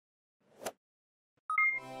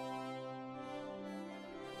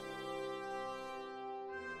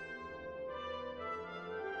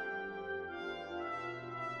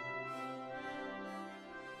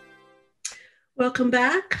Welcome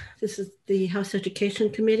back. This is the House Education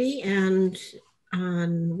Committee, and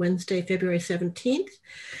on Wednesday, February 17th.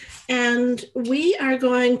 And we are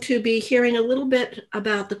going to be hearing a little bit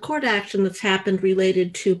about the court action that's happened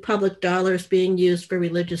related to public dollars being used for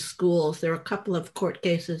religious schools. There are a couple of court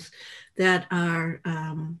cases that our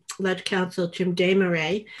lead counsel Jim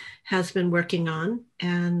Desmarais has been working on,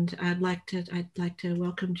 and I'd like to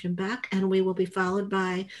welcome Jim back, and we will be followed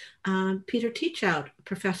by Peter Teachout,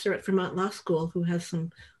 professor at Vermont Law School, who has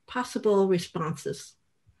some possible responses.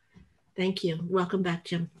 Thank you. Welcome back,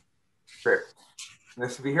 Jim. Great.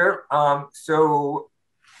 Nice to be here. So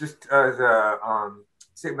just as a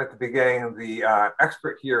statement at the beginning, the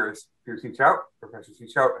expert here is Peter Teachout. Professor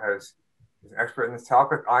Teachout is an expert in this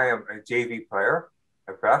topic. I am a JV player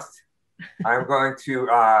at best. I'm going to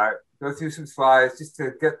go through some slides just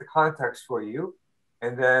to get the context for you.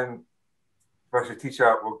 And then Professor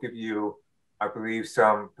Teachout will give you, I believe,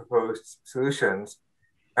 some proposed solutions.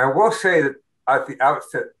 And I will say that at the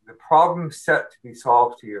outset, the problem set to be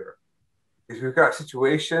solved here is we've got a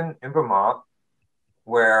situation in Vermont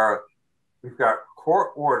where we've got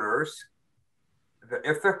court orders that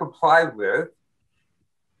if they're complied with,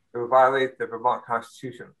 it would violate the Vermont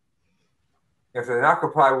Constitution. If they're not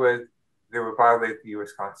complied with, they would violate the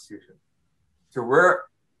US Constitution. So we're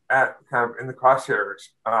at kind of in the crosshairs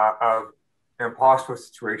of an impossible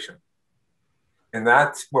situation. And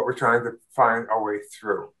that's what we're trying to find our way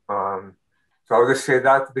through. So I'll just say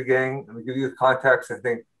that at the beginning and give you the context. I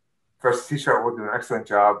think Professor Teachout will do an excellent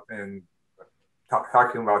job in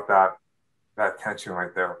talking about that tension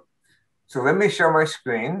right there. So let me share my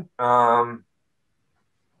screen.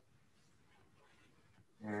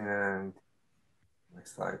 And my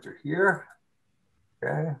slides are here.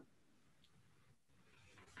 Okay.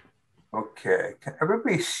 Okay. Can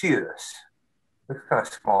everybody see this? It looks kind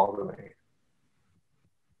of small to me.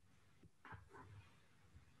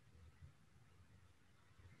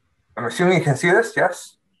 I'm assuming you can see this,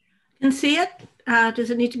 yes? Can see it. Does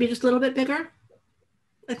it need to be just a little bit bigger?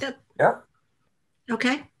 Like that? Yeah.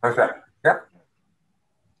 Okay. Okay. Yeah.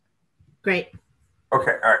 Great.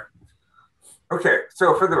 Okay. All right. Okay.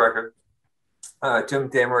 So for the record, Jim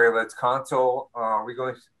Desmarais, lead counsel. We're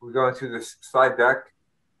going through this slide deck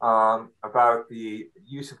about the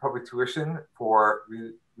use of public tuition for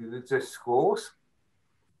religious schools,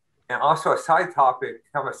 and also a side topic,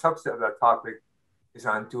 kind of a subset of that topic, is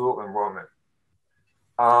on dual enrollment.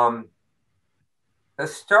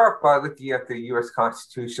 Let's start by looking at the US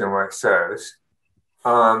Constitution, where it says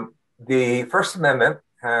the First Amendment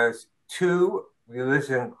has two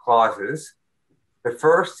religion clauses. The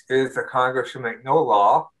first is that Congress shall make no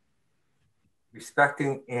law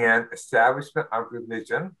respecting an establishment of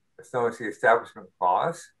religion, that's known as the Establishment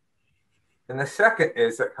Clause. And the second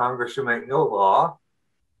is that Congress shall make no law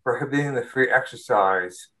prohibiting the free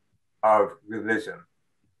exercise of religion.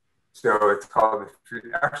 So it's called the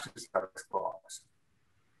Free Exercise Clause.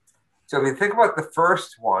 So if you think about the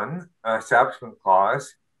first one, Establishment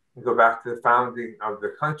Clause, and go back to the founding of the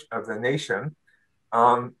country, of the nation,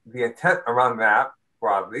 the intent around that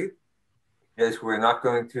broadly is we're not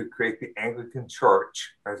going to create the Anglican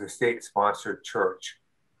Church as a state-sponsored church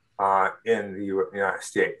in the United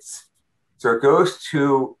States. So it goes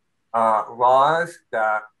to laws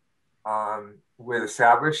that would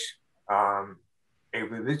establish a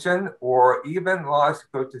religion, or even laws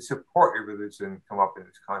that go to support a religion come up in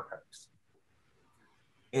this context.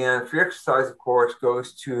 And free exercise, of course,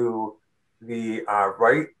 goes to the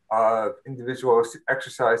right of individuals to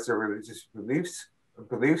exercise their religious beliefs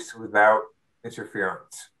without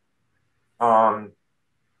interference.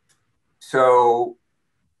 So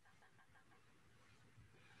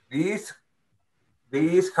these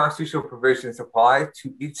constitutional provisions apply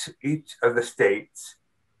to each of the states.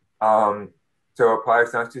 So it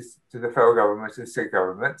applies not just to the federal government, to the state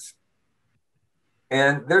governments.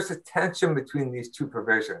 And there's a tension between these two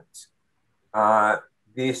provisions.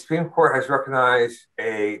 The Supreme Court has recognized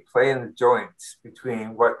a play in the joints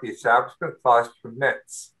between what the Establishment Clause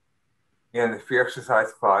permits and the Free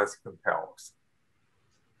Exercise Clause compels.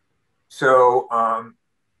 So on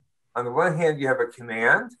the one hand, you have a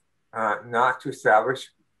command not to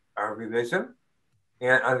establish a religion.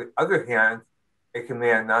 And on the other hand, a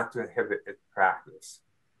command not to inhibit its practice.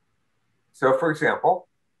 So for example,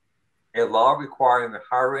 a law requiring the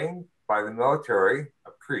hiring by the military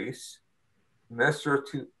of priests to minister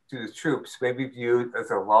to the troops may be viewed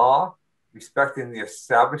as a law respecting the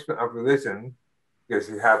establishment of religion, because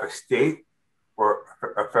you have a state or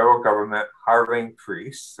a federal government hiring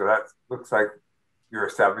priests. So that looks like you're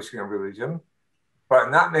establishing a religion, but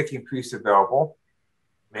not making priests available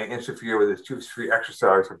may interfere with the troops' free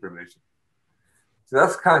exercise of religion. So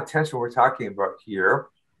that's the kind of tension we're talking about here.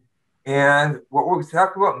 And what we've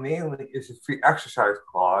talked about mainly is the free exercise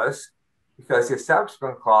clause, because the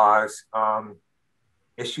establishment clause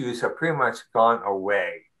issues have pretty much gone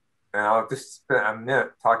away. And I'll just spend a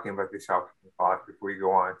minute talking about the establishment clause before we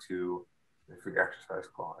go on to the free exercise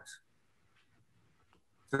clause.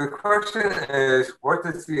 So the question is, what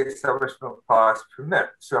does the establishment clause permit?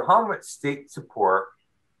 So how much state support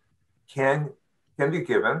can be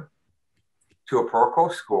given to a parochial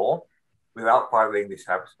school without violating the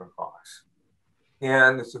establishment clause?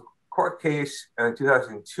 And there's a court case in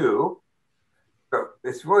 2002. So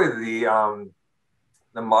it's really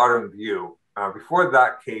the modern view. Before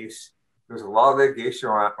that case, there was a lot of litigation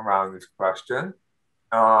around this question.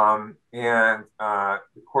 And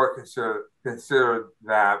the court considered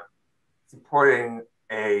that supporting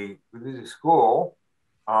a religious school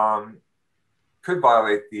could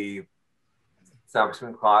violate the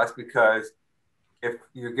establishment clause, because if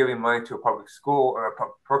you're giving money to a public school or a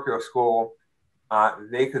parochial school,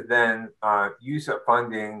 they could then use that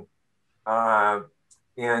funding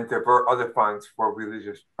and divert other funds for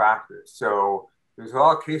religious practice. So there's a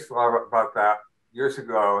lot of case law about that years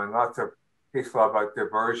ago, and lots of case law about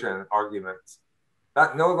diversion arguments.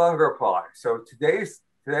 That no longer applies. So today's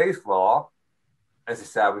law, as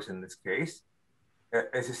established in this case,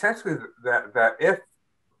 is essentially that if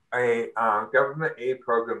a government aid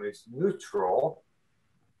program is neutral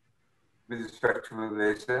with respect to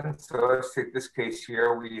religion, so let's take this case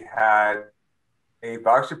here, we had a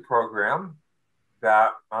voucher program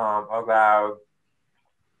that allowed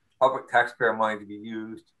public taxpayer money to be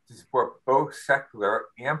used to support both secular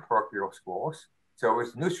and parochial schools. So it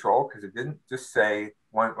was neutral because it didn't just say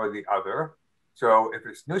one or the other. So if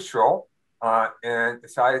it's neutral and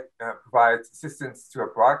provides assistance to a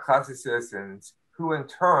broad class of citizens who in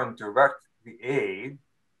turn direct the aid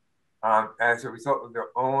as a result of their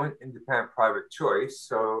own independent private choice.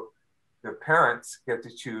 So the parents get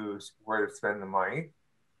to choose where to spend the money.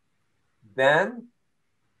 Then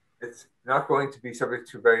it's not going to be subject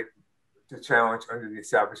to challenge under the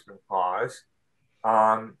establishment clause.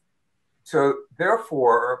 So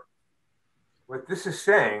therefore, what this is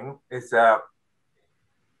saying is that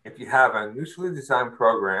if you have a neutrally designed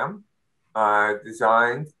program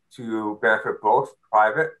designed to benefit both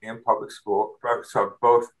private and public school, so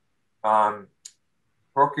both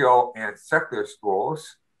parochial and secular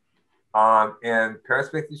schools, and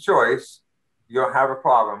parents make the choice, you don't have a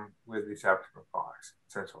problem with the establishment clause,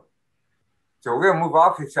 essentially. So we're going to move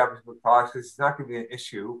off the establishment clause because it's not going to be an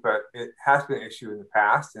issue, but it has been an issue in the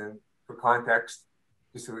past. And for context,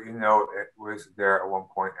 just so that you know, it was there at one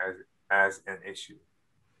point as an issue.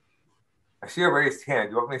 I see a raised hand.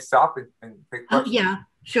 Do you want me to stop and take questions? Oh, yeah,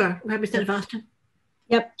 sure. Representative Austin.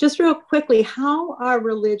 Yep. Just real quickly, how are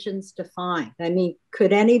religions defined? I mean,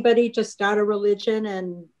 could anybody just start a religion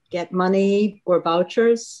and get money or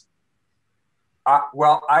vouchers?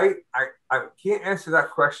 Well, I can't answer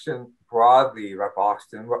that question broadly, Rep.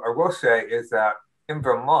 Austin. What I will say is that in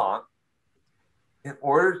Vermont, in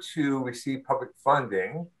order to receive public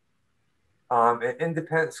funding, an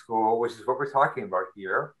independent school, which is what we're talking about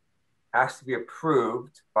here, has to be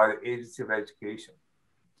approved by the Agency of Education.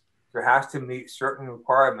 So it has to meet certain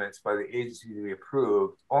requirements by the agency to be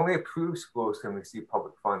approved. Only approved schools can receive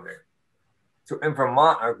public funding. So in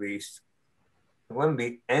Vermont, at least, it wouldn't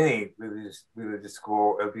be any religious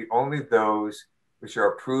school. It would be only those which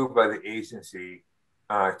are approved by the agency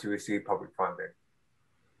to receive public funding.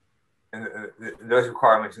 And those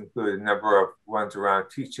requirements include a number of ones around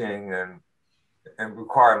teaching and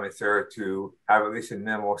requirements there to have at least a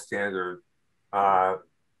minimal standard that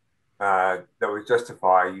would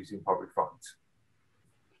justify using public funds.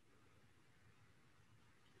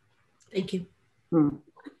 Thank you.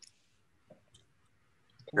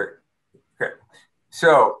 Okay.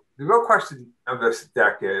 So the real question of this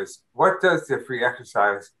deck is, what does the free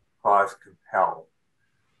exercise clause compel?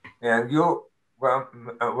 And what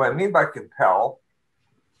I mean by compel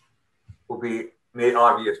will be made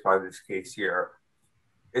obvious by this case here.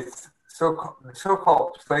 It's the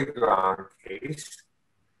so-called playground case.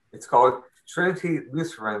 It's called Trinity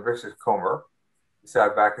Lutheran versus Comer,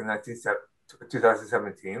 decided back in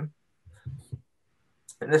 2017.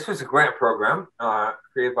 And this was a grant program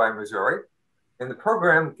created by Missouri. And the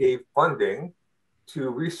program gave funding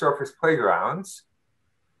to resurface playgrounds.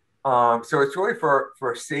 So it's really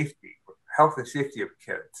for safety, health and safety of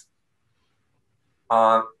kids.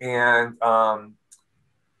 And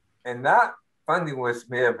that funding was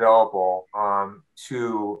made available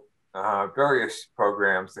to various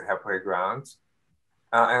programs that have playgrounds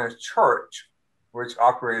and a church which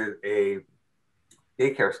operated a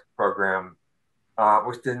daycare program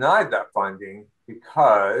was denied that funding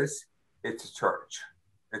because it's a church.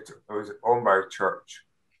 It was owned by a church.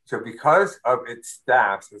 So because of its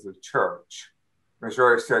status as a church,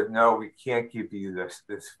 Missouri said, no, we can't give you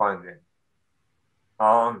this funding.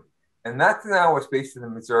 And that denial was based in the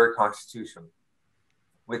Missouri Constitution,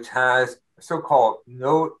 which has a so-called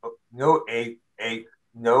no aid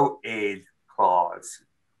clause,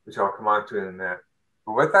 which I'll come on to in a minute.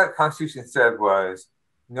 But what that Constitution said was,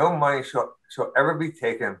 no money shall ever be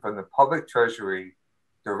taken from the public treasury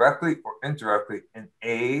directly or indirectly in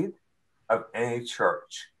aid of any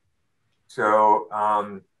church. So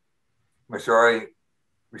Missouri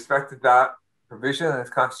respected that provision in its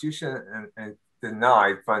Constitution and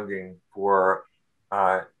denied funding for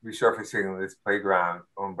resurfacing this playground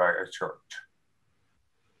owned by a church.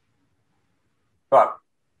 But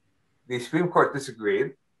the Supreme Court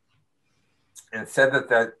disagreed and said that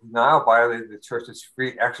that denial violated the church's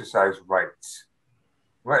free exercise rights.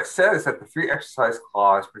 What it said is that the free exercise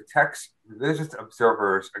clause protects religious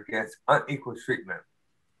observers against unequal treatment,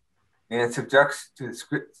 and it subjects to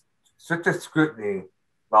the strictest scrutiny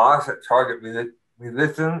laws that target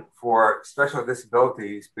religion for special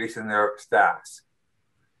disabilities based on their status.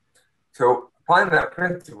 So applying that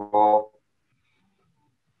principle,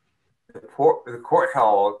 the court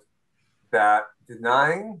held that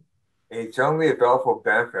denying a generally available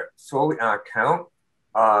benefit solely on account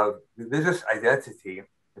of religious identity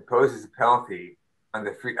imposes a penalty on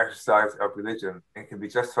the free exercise of religion and can be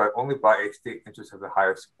justified only by a state interest of the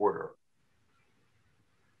highest order.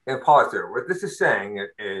 And pause there. What this is saying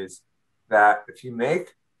is that if you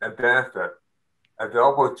make a benefit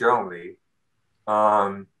available generally,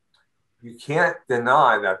 you can't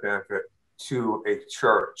deny that benefit to a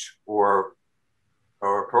church or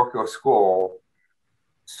a parochial school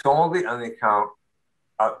solely on the account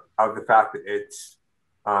of the fact that it's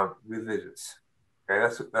religious. Okay,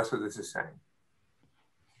 that's what this is saying.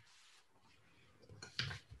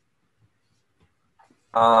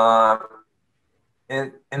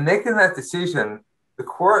 In making that decision, the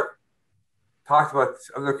court talked about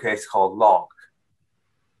this other case called Locke.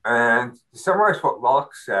 And to summarize what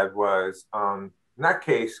Locke said was, in that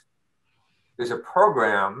case, there's a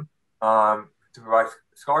program to provide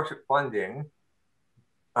scholarship funding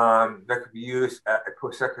that could be used at a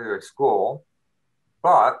post-secondary school,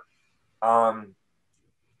 but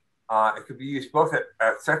it could be used both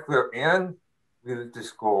at secular and religious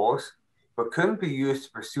schools, but couldn't be used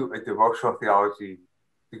to pursue a devotional theology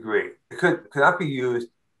degree. It could not be used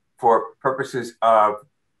for purposes of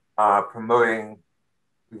promoting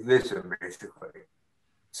religion, basically.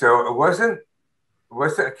 So it wasn't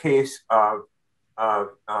a case of not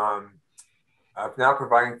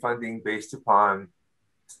providing funding based upon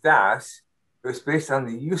status. It was based on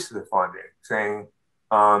the use of the funding,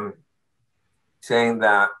 saying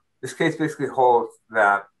that this case basically holds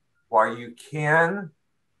that while you can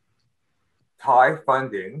tie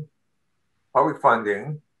funding, public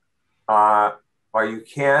funding, while you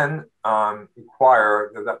can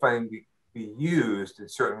require that funding be used in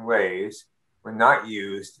certain ways, or not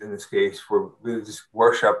used in this case for religious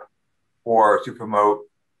worship or to promote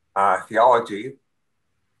theology,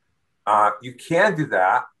 you can do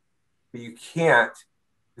that, but you can't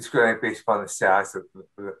discriminate based upon the status of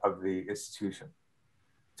the institution.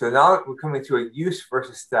 So now we're coming to a use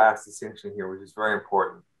versus status distinction here, which is very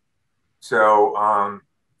important. So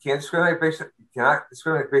you cannot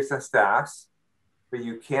discriminate based on status, but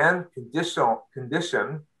you can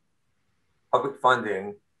condition public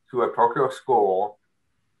funding to a parochial school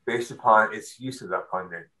based upon its use of that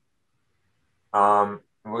funding. And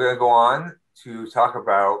we're going to go on to talk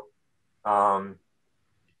about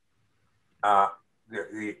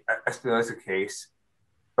the Espinoza case.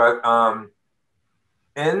 But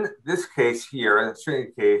in this case here, in the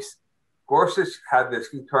Trinity case, Gorsuch had this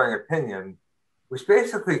concurring opinion, which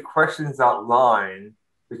basically questions that line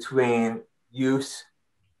between use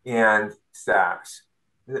and status.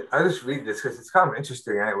 I'll just read this because it's kind of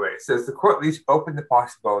interesting anyway. It says, the court leaves open the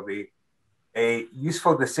possibility a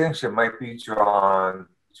useful distinction might be drawn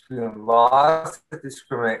between laws that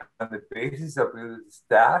discriminate on the basis of religious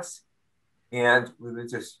status and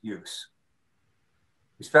religious use.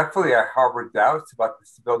 Respectfully, I harbor doubts about the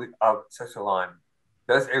stability of such a line.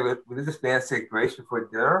 Does a religious man say grace before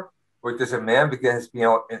dinner, or does a man begin his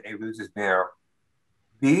meal in a religious manner?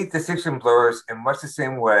 The distinction blurs in much the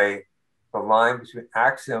same way the line between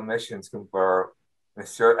acts and omissions can blur when a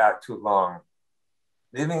third act too long,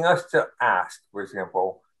 leaving us to ask, for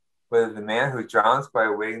example, whether the man who drowns by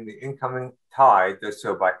awaiting the incoming tide does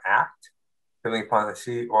so by act, coming upon the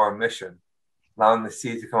sea, or omission, allowing the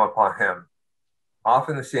sea to come upon him.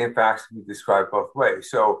 often the same facts can be described both ways.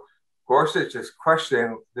 So Gorsuch is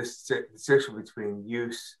questioning this distinction between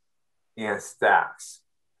use and status.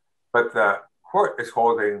 But the court is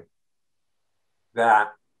holding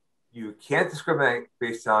that you can't discriminate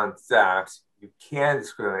based on status. You can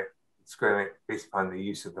discriminate based upon the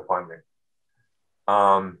use of the funding.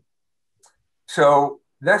 So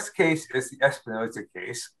next case is the Espinoza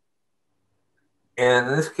case. And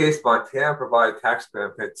in this case, Montana provided tax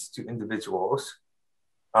benefits to individuals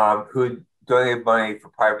who donated money for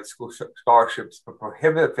private school scholarships, but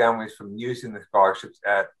prohibited families from using the scholarships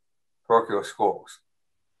at parochial schools.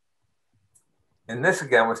 And this,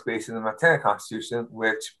 again, was based in the Montana Constitution,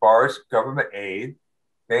 which bars government aid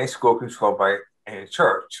to any school controlled by any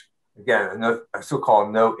church. Again, a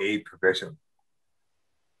so-called no aid provision.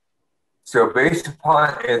 So based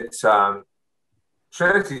upon its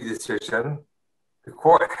Trinity decision, the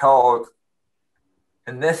court held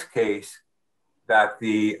in this case that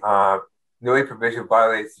the no aid provision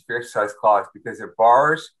violates the Fair Exercise Clause because it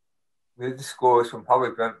bars religious schools from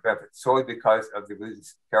public benefits solely because of the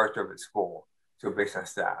religious character of its school. So based on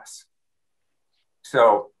status.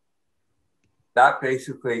 So that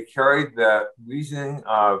basically carried the reasoning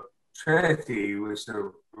of Trinity, which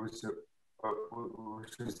was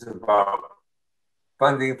about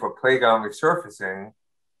funding for playground resurfacing,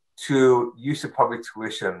 to use of public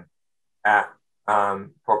tuition at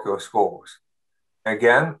parochial schools.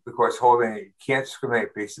 Again, the court's holding that you can't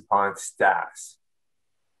discriminate based upon status.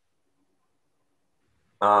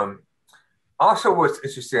 Also, what's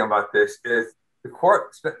interesting about this is the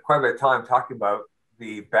court spent quite a bit of time talking about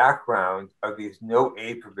the background of these no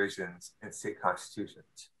aid provisions in state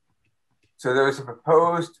constitutions. So there was a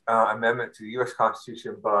proposed amendment to the US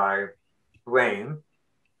Constitution by Blaine,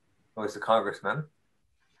 who was the congressman,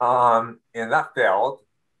 and that failed.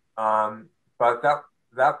 But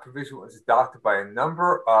that provision was adopted by a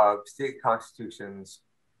number of state constitutions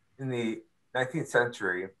in the 19th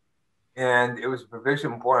century, and it was a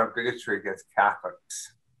provision born of bigotry against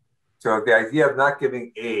Catholics. So the idea of not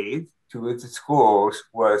giving aid to religious schools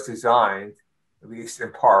was designed, at least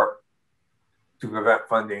in part, to prevent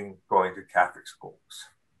funding going to Catholic schools.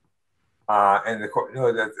 And the court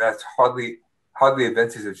knew that that's hardly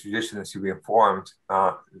advances of tradition to be informed,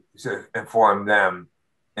 to inform them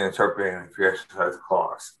in interpreting the Free Exercise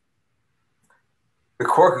Clause. The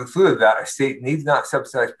court concluded that a state needs not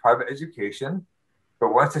subsidize private education,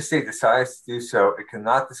 but once the state decides to do so, it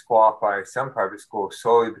cannot disqualify some private schools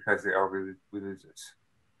solely because they are religious.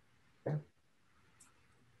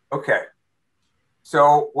 Okay.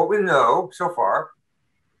 So what we know so far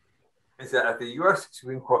is that at the U.S.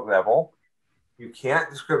 Supreme Court level, you can't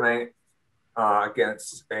discriminate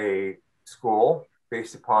against a school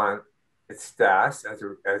based upon its status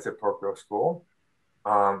as a parochial school,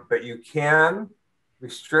 but you can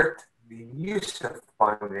restrict the use of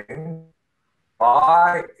funding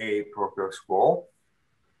by a parochial school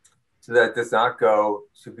so that it does not go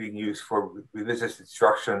to being used for religious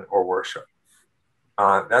instruction or worship.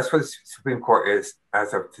 That's what the Supreme Court is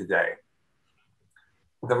as of today.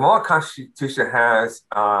 The Vermont Constitution has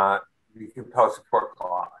the compelled support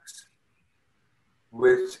clause,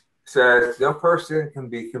 which says no person can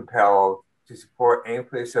be compelled to support any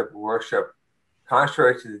place of worship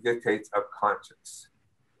contrary to the dictates of conscience.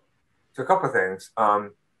 So a couple of things.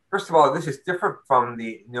 First of all, this is different from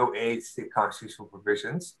the no aid state constitutional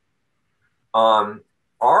provisions.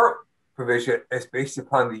 Our provision is based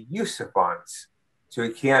upon the use of funds. So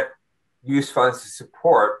you can't use funds to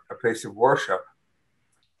support a place of worship.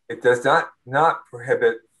 It does not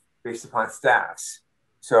prohibit based upon status.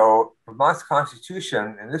 So Vermont's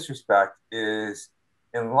Constitution in this respect is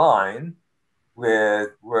in line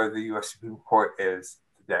with where the US Supreme Court is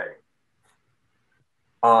today.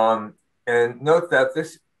 And note that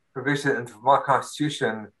this provision in the Vermont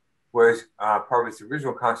Constitution was part of its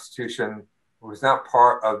original Constitution. It was not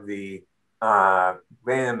part of the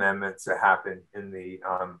Blaine amendments that happened in the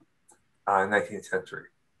 19th century.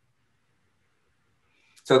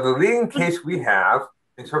 So the leading case we have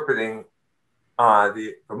interpreting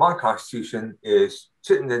the Vermont Constitution is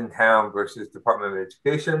Chittenden Town versus Department of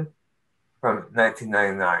Education from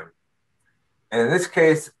 1999. And in this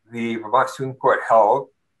case, the Vermont Supreme Court held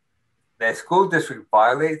that a school district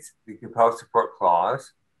violates the compelled support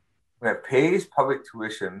clause when it pays public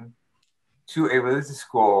tuition to a religious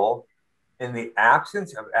school in the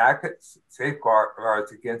absence of adequate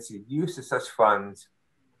safeguards against the use of such funds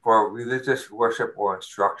for religious worship or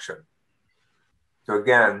instruction. So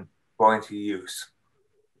again, going to use.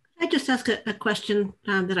 I just ask a question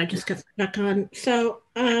that I just got stuck on. So,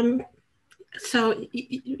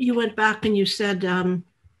 you went back and you said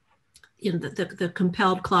in the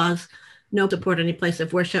compelled clause, no support any place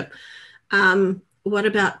of worship. What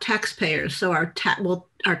about taxpayers? So are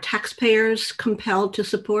taxpayers compelled to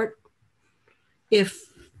support?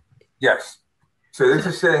 Yes. So this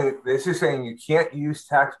is saying you can't use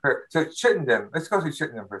taxpayer. So Chittenden, let's go through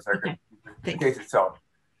Chittenden for a second. Okay. The case itself.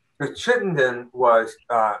 So Chittenden was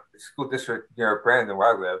a school district near Brandon,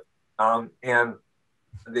 where I live, and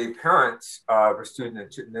the parents of a student in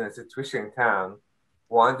Chittenden, it's a tuition town,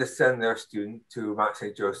 wanted to send their student to Mount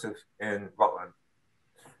St. Joseph in Rutland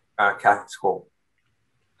Catholic school,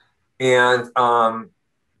 and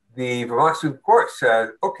the Vermont Supreme Court said,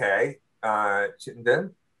 okay,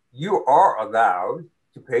 Chittenden, you are allowed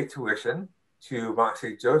to pay tuition to Mount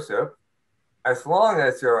St. Joseph as long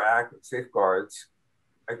as there are adequate safeguards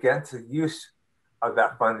against the use of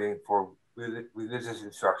that funding for religious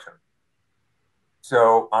instruction.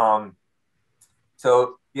 So,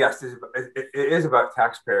 yes, it is about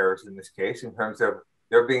taxpayers in this case, in terms of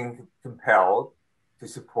they're being compelled to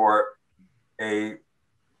support a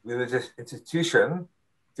religious institution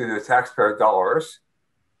through the taxpayer dollars.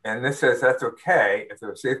 And this says that's okay if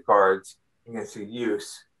there are safeguards against the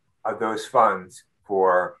use of those funds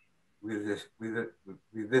for religious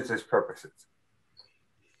purposes.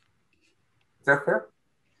 Is that clear?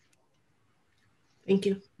 Thank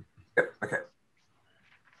you. Yep, okay.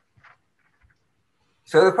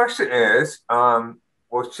 So the question is,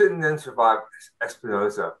 will Chittenden survive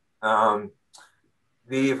Espinoza?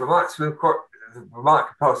 The Vermont Supreme Court, the Vermont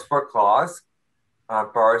Compelled Support Clause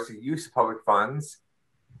bars the use of public funds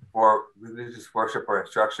for religious worship or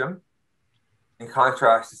instruction, in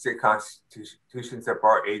contrast to state constitutions that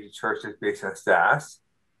bar aid to churches based on status.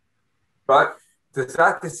 But does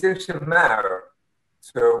that distinction matter?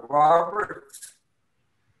 So Roberts,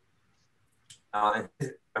 in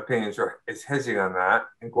his opinions, is hedging on that,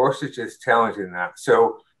 and Gorsuch is challenging that.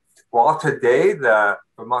 So while today the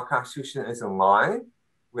Vermont Constitution is in line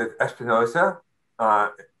with Espinoza,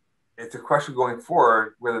 it's a question going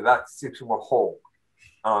forward whether that distinction will hold.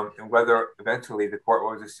 And whether eventually the court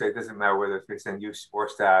will just say it doesn't matter whether it's based on use or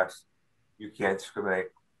status, you can't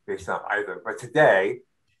discriminate based on either. But today,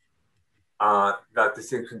 that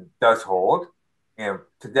distinction does hold. And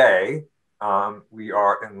today, we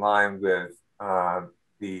are in line with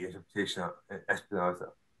the interpretation of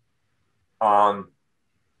Espinoza. And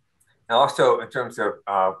also, in terms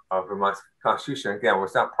of Vermont's Constitution, again,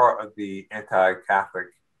 it's not part of the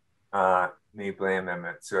anti-Catholic May Blaine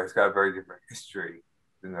Amendment, so it's got a very different history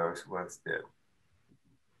than those ones did.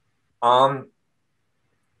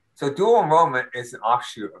 So dual enrollment is an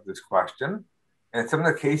offshoot of this question. And some of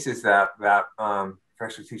the cases that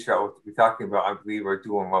Professor Teachout will be talking about, I believe, are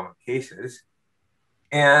dual enrollment cases.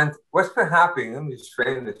 And what's been happening, let me just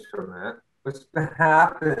frame this for a minute. What's been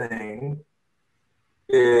happening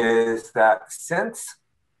is that since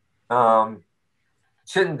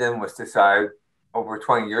Chittenden was decided over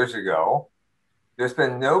 20 years ago, there's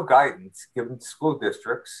been no guidance given to school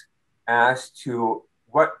districts as to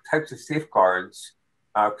what types of safeguards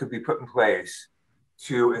could be put in place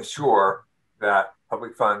to ensure that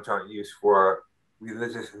public funds aren't used for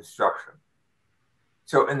religious instruction.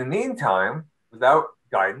 So in the meantime, without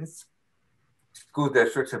guidance, school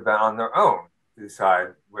districts have been on their own to decide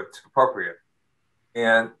what's appropriate.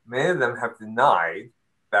 And many of them have denied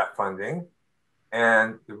that funding.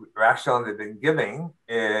 And the rationale they've been giving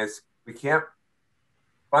is we can't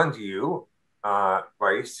fund you,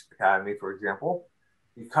 Rice Academy, for example,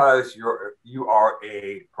 because you are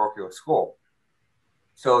a parochial school.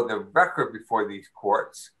 So the record before these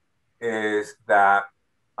courts is that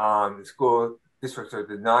the school districts are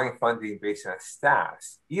denying funding based on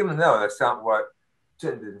status, even though that's not what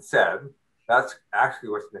Chittenden said. That's actually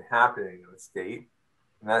what's been happening in the state,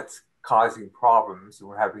 and that's causing problems. And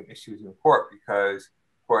we're having issues in court because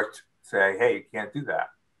courts say, hey, you can't do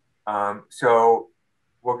that. So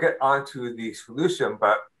we'll get onto the solution,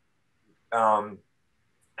 but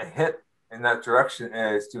a hint in that direction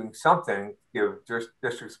is doing something to give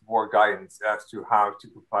districts more guidance as to how to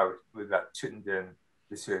comply with that Chittenden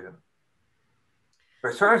decision.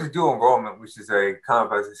 But as far as the dual enrollment, which is a kind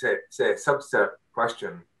of, as I say a subset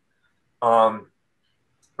question,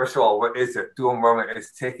 first of all, what is it? Dual enrollment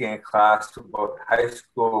is taking a class for both high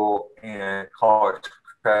school and college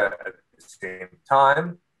credit at the same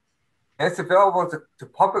time. And it's available to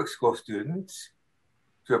public school students,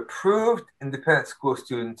 to approved independent school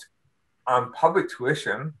students on public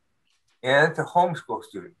tuition, and to homeschool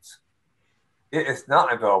students. It is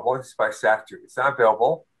not available, this is by statute, it's not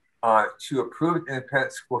available to approved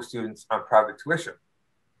independent school students on private tuition.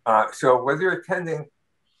 So whether you're attending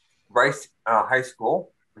Rice High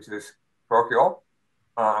School, which is parochial,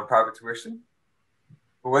 on private tuition.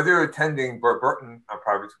 But whether you're attending Burton on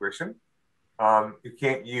private tuition, you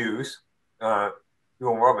can't use dual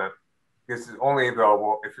enrollment because it's only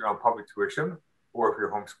available if you're on public tuition or if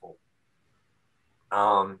you're homeschooled,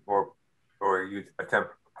 or you attend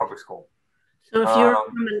public school. So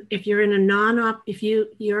if you're in a if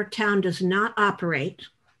your town does not operate,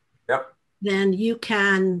 yep, then you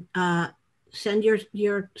can send your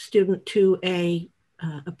student to a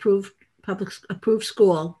approved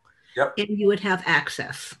school, yep, and you would have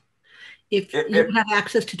access. If you would have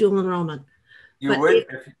access to dual enrollment, you would.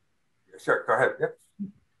 Sure, go ahead. Yep.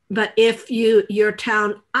 But if your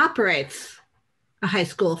town operates a high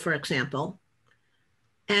school, for example,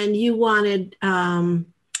 and you wanted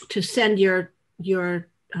to send your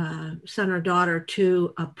son or daughter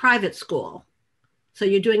to a private school, so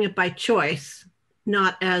you're doing it by choice,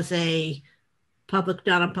 not as a not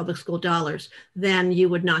on public school dollars, then you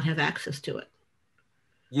would not have access to it.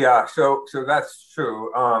 Yeah, so that's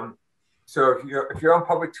true. So if you're on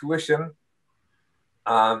public tuition,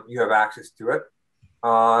 you have access to it.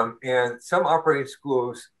 And some operating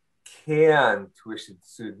schools can tuition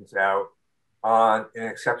students out on an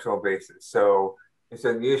exceptional basis. So it's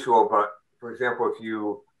unusual, but for example, if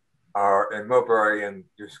you are in Millbury and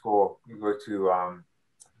your school, you go to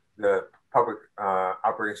the public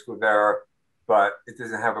operating school there, but it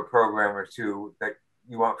doesn't have a program or two that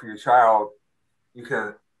you want for your child, you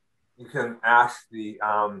can ask the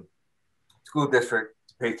school district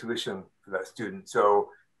to pay tuition for that student. So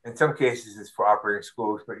in some cases, it's for operating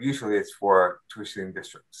schools, but usually it's for tuitioning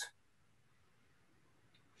districts.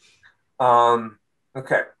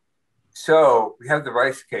 Okay, so we have the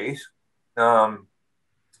Rice case.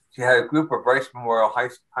 She had a group of Rice Memorial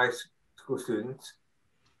High School students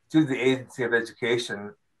to the Agency of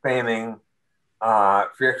Education claiming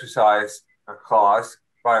free exercise clause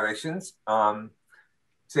violations,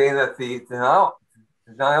 saying that the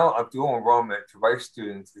denial of dual enrollment to Rice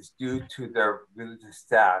students is due to their religious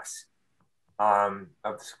status of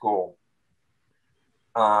the school.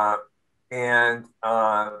 And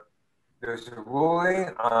there's a ruling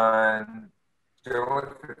on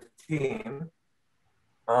January 15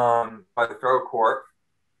 by the federal court,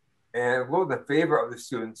 and ruled in favor of the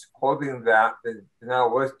students, holding that the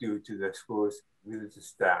denial was due to the school's religious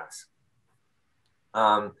status.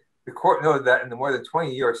 The court noted that in the more than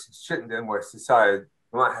 20 years since Chittenden was decided,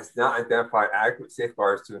 Vermont has not identified adequate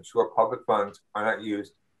safeguards to ensure public funds are not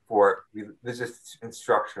used for religious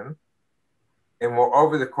instruction. And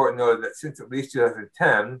moreover, the court noted that since at least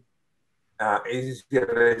 2010, Agency of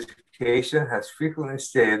Education has frequently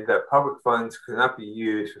stated that public funds could not be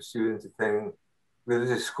used for students attending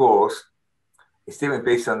religious schools, a statement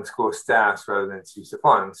based on the school's status rather than its use of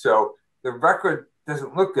funds. So the record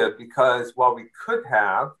doesn't look good because while we could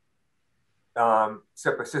have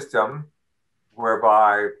set up a system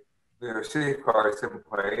whereby there are safeguards in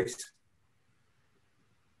place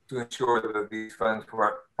to ensure that these funds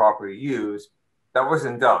weren't properly used, that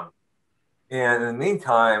wasn't done. And in the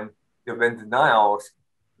meantime, there have been denials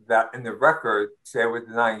that in the record say we're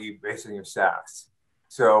denying you based on your status.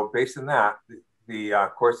 So based on that, the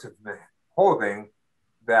courts have been holding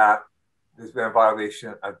that there's been a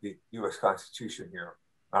violation of the U.S. Constitution here.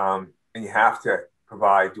 And you have to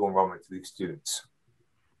provide dual enrollment to these students.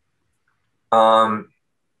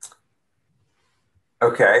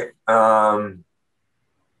 Okay.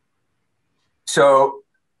 So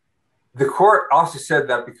the court also said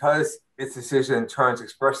that because its decision turns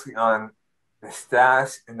expressly on the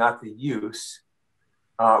status and not the use,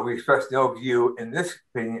 we express no view in this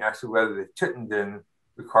opinion as to whether the Chittenden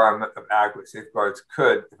requirement of adequate safeguards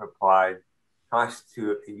could, if applied,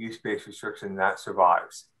 constitute a use-based restriction that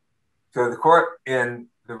survives. So the court in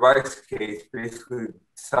the Rice case basically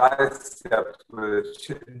sidestepped with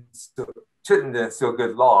Chittenden still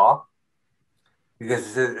good law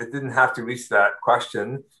because it didn't have to reach that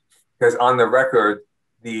question because on the record,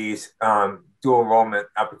 these dual enrollment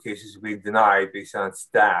applications will be denied based on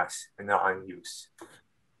status and not on use.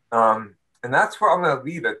 And that's where I'm going to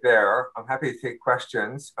leave it there. I'm happy to take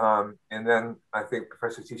questions. And then I think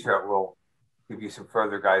Professor T-Shirt will give you some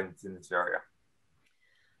further guidance in this area.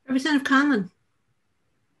 Representative Conlon.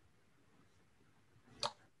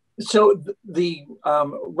 So the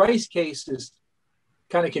Rice case is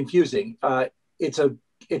kind of confusing. It's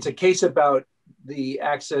a case about the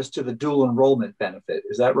access to the dual enrollment benefit.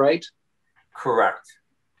 Is that right? Correct.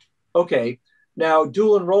 Okay. Now,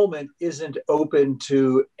 dual enrollment isn't open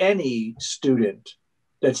to any student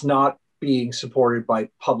that's not being supported by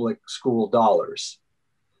public school dollars.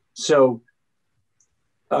 So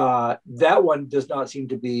that one does not seem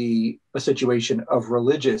to be a situation of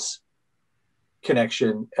religious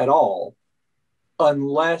connection at all,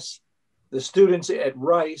 unless the students at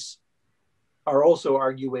Rice are also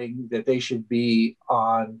arguing that they should be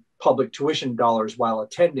on public tuition dollars while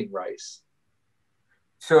attending Rice.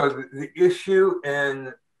 So the issue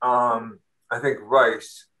in, I think,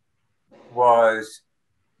 Rice was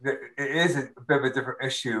that it is a bit of a different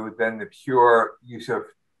issue than the pure use of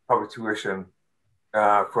public tuition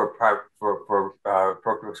for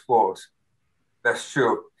parochial schools. That's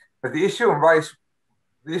true. But the issue in Rice,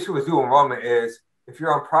 the issue with dual enrollment is if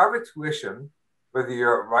you're on private tuition, whether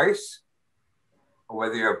you're at Rice or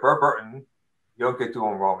whether you're at Burton, you don't get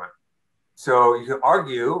dual enrollment. So you can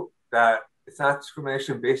argue that it's not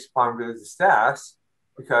discrimination based upon religious status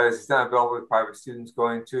because it's not available to private students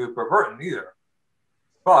going to Burton either.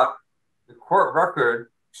 But the court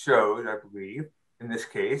record showed, I believe, in this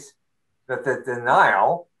case, that the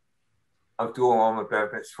denial of dual enrollment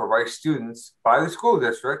benefits for Rice students by the school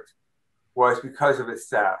district was because of its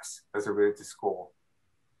status as a religious school.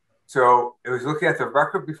 So it was looking at the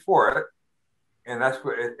record before it, and that's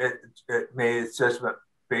what it made its judgment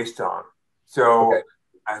based on. So okay.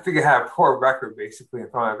 I think it had a poor record basically in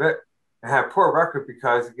front of it. It had a poor record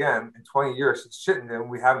because, again, in 20 years since Chittenden,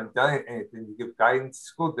 we haven't done anything to give guidance to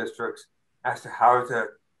school districts as to how to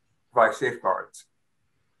provide safeguards.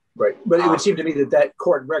 Right. But it would seem to me that that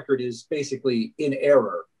court record is basically in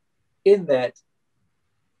error in that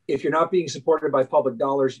if you're not being supported by public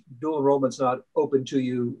dollars, dual enrollment's not open to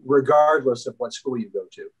you regardless of what school you go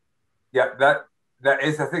to. Yeah, that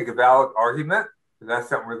is, I think, a valid argument, but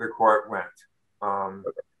that's not where the court went. Okay.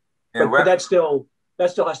 But that still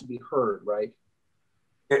has to be heard, right?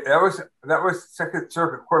 That was Second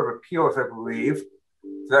Circuit Court of Appeals, I believe.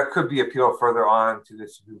 So that could be appealed further on to the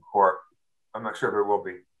Supreme Court. I'm not sure if it will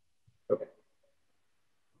be. Okay.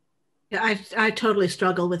 Yeah, I totally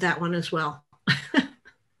struggle with that one as well.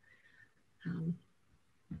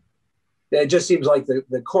 It just seems like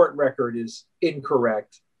the court record is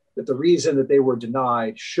incorrect, that the reason that they were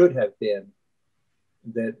denied should have been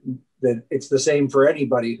that it's the same for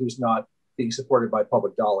anybody who's not being supported by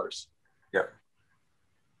public dollars. Yeah.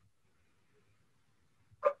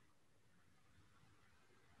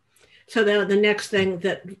 So the next thing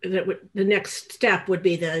the next step would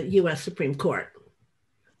be the U.S. Supreme Court.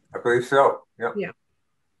 I believe so. Yeah. Yeah.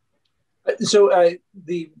 So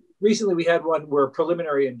recently we had one where a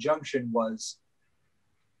preliminary injunction was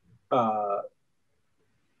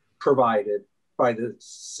provided by the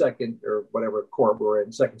second or whatever court we're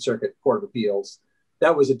in, Second Circuit Court of Appeals.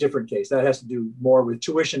 That was a different case. That has to do more with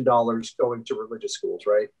tuition dollars going to religious schools,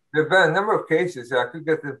 right? There have been a number of cases. I could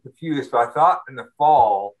get them confused, but I thought in the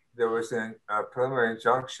fall there was a preliminary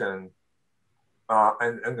injunction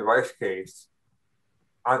in the Rice case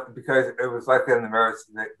because it was likely on the merits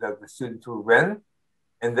that the students would win.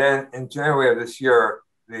 And then in January of this year,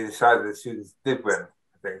 they decided the students did win,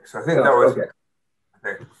 I think. So I think that was, okay. I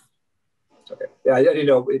think. Okay. Yeah, I didn't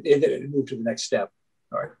know it moved to the next step.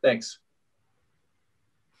 All right, thanks.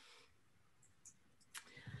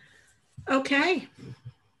 Okay.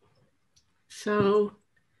 So,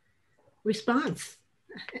 response.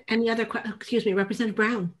 Any other questions? Excuse me, Representative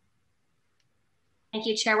Brown. Thank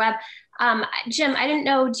you, Chair Webb. Jim, I didn't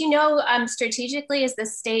know, do you know strategically, is the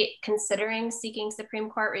state considering seeking Supreme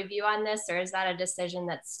Court review on this, or is that a decision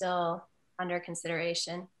that's still under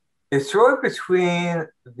consideration? It's really between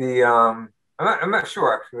the, I'm not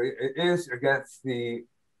sure actually. It is against the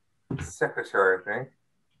secretary, I think.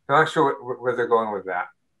 I'm not sure where they're going with that.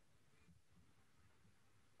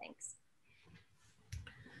 Thanks.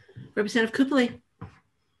 Representative Copley.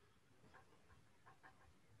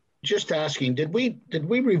 Just asking, did we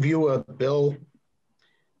review a bill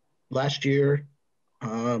last year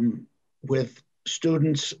with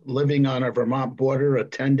students living on our Vermont border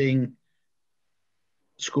attending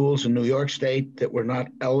schools in New York State that were not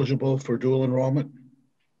eligible for dual enrollment?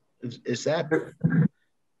 Is that?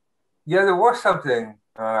 Yeah, there was something.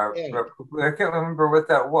 I can't remember what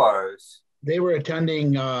that was. They were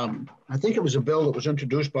attending, I think it was a bill that was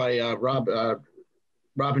introduced by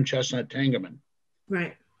Robin Chestnut Tangerman.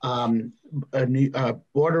 Right. A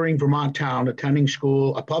bordering Vermont town attending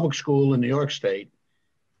school, a public school in New York State,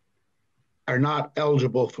 are not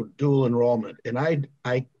eligible for dual enrollment. And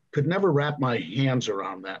I could never wrap my hands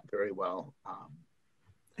around that very well.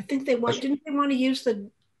 I think didn't they want to use the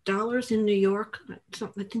dollars in New York?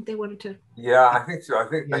 I think they wanted to. Yeah, I think so. I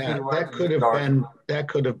think that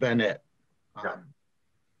could have been it. Yeah.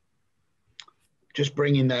 Just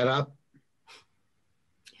bringing that up.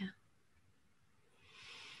 Yeah.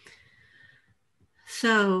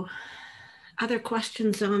 So, other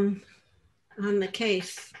questions on the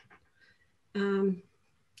case?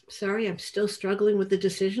 sorry, I'm still struggling with the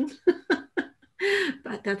decision,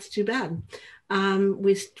 but that's too bad.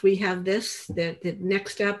 We have this, that the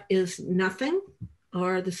next step is nothing,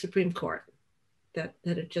 or the Supreme Court, that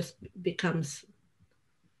it just becomes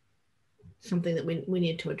something that we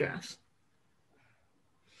need to address.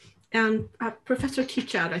 And Professor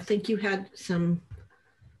Teachout, I think you had some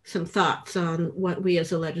thoughts on what we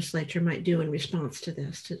as a legislature might do in response to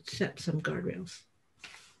this to set some guardrails.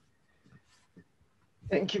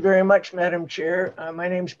 Thank you very much, Madam Chair. My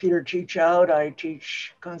name is Peter Teachout. I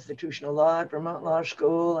teach constitutional law at Vermont Law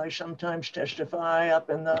School. I sometimes testify up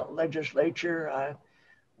in the legislature.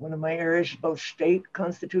 One of my areas is both state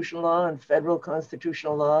constitutional law and federal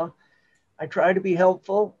constitutional law. I try to be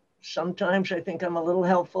helpful. Sometimes I think I'm a little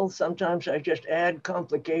helpful. Sometimes I just add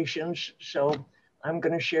complications. So I'm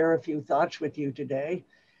going to share a few thoughts with you today.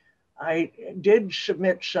 I did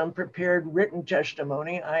submit some prepared written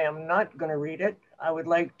testimony. I am not going to read it. I would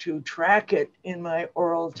like to track it in my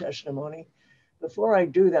oral testimony. Before I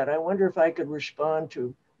do that, I wonder if I could respond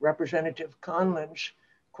to Representative Conlon's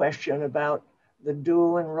question about the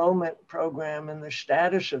dual enrollment program and the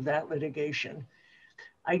status of that litigation.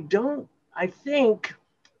 I think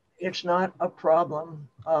it's not a problem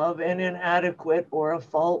of an inadequate or a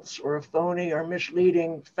false or a phony or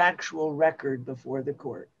misleading factual record before the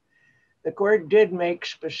court. The court did make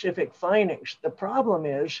specific findings. The problem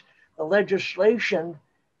is the legislation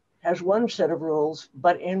has one set of rules,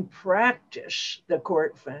 but in practice, the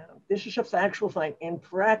court found, this is a factual find, in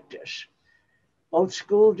practice, both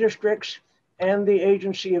school districts and the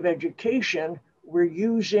Agency of Education were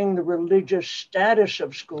using the religious status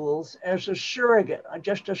of schools as a surrogate,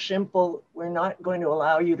 just a simple, we're not going to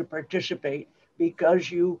allow you to participate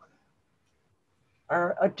because you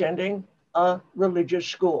are attending a religious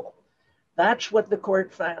school. That's what the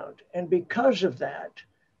court found. And because of that,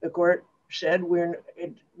 the court said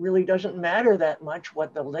it really doesn't matter that much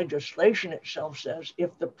what the legislation itself says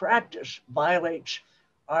if the practice violates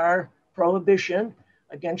our prohibition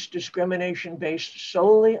against discrimination based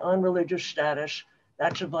solely on religious status.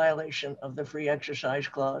 That's a violation of the Free Exercise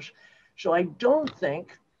Clause. So I don't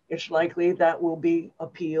think it's likely that will be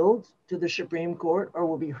appealed to the Supreme Court or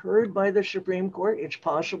will be heard by the Supreme Court. It's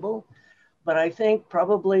possible, but I think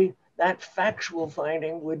probably that factual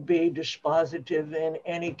finding would be dispositive in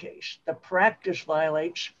any case. The practice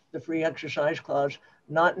violates the Free Exercise Clause,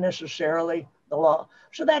 not necessarily the law.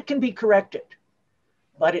 So that can be corrected,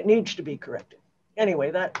 but it needs to be corrected.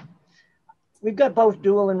 Anyway, we've got both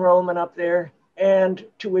dual enrollment up there and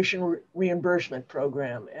tuition reimbursement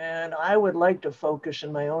program. And I would like to focus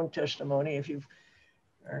in my own testimony, if you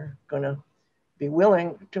are going to be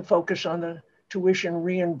willing to focus on the tuition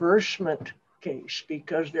reimbursement case,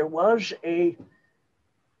 because there was a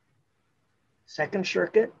Second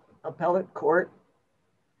Circuit appellate court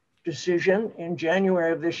decision in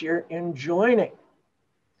January of this year enjoining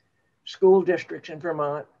school districts in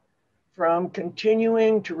Vermont from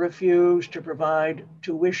continuing to refuse to provide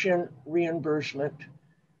tuition reimbursement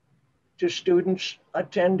to students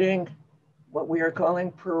attending what we are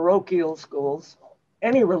calling parochial schools,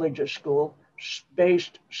 any religious school,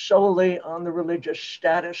 based solely on the religious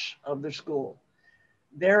status of the school.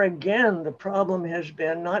 There again, the problem has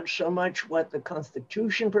been not so much what the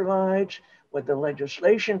Constitution provides, what the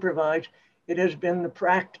legislation provides, it has been the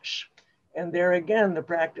practice. And there again, the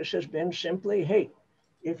practice has been simply, hey,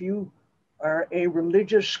 if you are a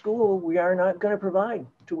religious school, we are not going to provide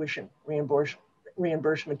tuition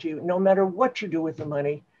reimbursement to you, no matter what you do with the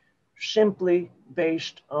money, simply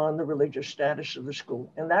based on the religious status of the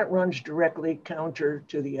school. And that runs directly counter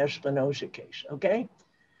to the Espinoza case, okay?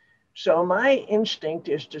 So my instinct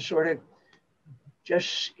is to sort of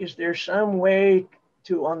is there some way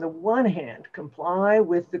to, on the one hand, comply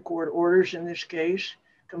with the court orders in this case,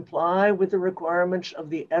 comply with the requirements of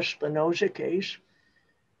the Espinoza case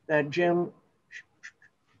that Jim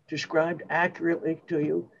described accurately to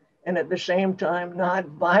you, and at the same time not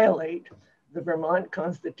violate the Vermont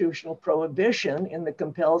constitutional prohibition in the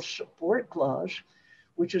compelled support clause,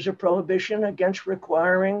 which is a prohibition against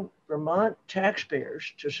requiring Vermont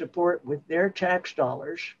taxpayers to support with their tax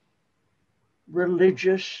dollars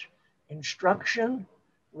religious instruction,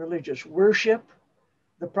 religious worship,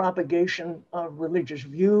 the propagation of religious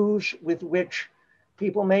views with which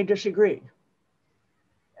people may disagree.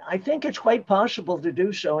 I think it's quite possible to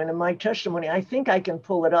do so. And in my testimony, I think I can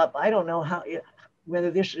pull it up. I don't know whether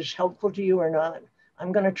this is helpful to you or not.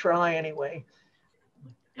 I'm going to try anyway.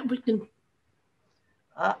 And we can.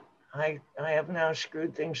 I have now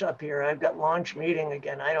screwed things up here. I've got launch meeting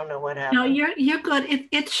again. I don't know what No, happened. you're good.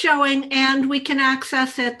 It's showing, and we can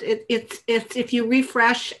access it. It's if you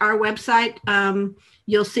refresh our website,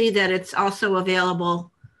 you'll see that it's also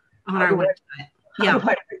available on our website. How do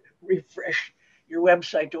I refresh your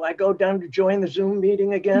website? Do I go down to join the Zoom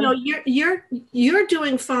meeting again? No, you're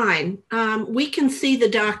doing fine. We can see the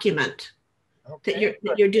document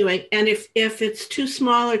that you're doing, and if it's too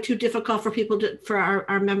small or too difficult for people for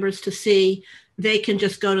our members to see, they can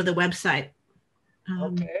just go to the website.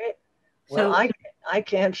 Okay. Well, so, I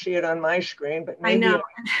can't see it on my screen, but maybe I know.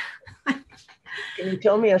 Can you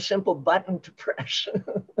tell me a simple button to press?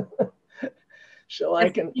 So I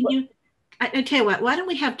can. I tell you what, why don't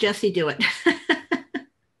we have Jesse do it?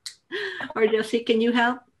 Or Jesse, can you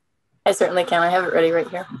help? I certainly can. I have it ready right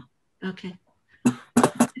here. Okay.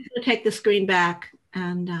 We'll take the screen back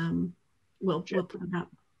and we'll put it up.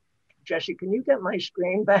 Jesse, can you get my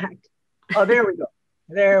screen back? Oh, there we go.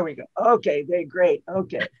 There we go. Okay, great.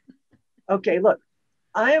 Okay. Okay, look,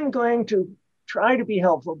 I am going to try to be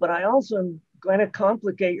helpful, but I also am going to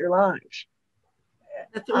complicate your lives.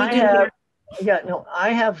 That's what we do here. Yeah, no,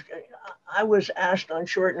 I was asked on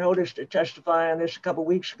short notice to testify on this a couple of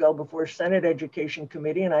weeks ago before Senate Education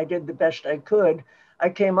Committee, and I did the best I could. I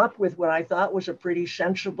came up with what I thought was a pretty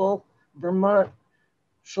sensible Vermont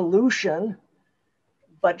solution,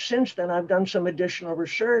 but since then I've done some additional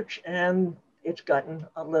research and it's gotten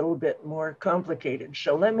a little bit more complicated.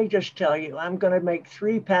 So let me just tell you, I'm going to make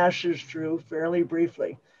 3 passes through fairly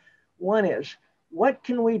briefly. One is, what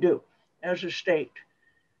can we do as a state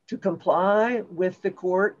to comply with the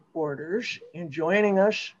court orders enjoining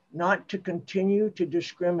us not to continue to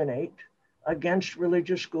discriminate against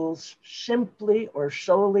religious schools simply or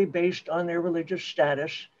solely based on their religious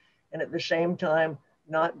status, and at the same time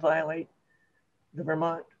not violate the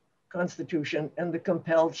Vermont Constitution and the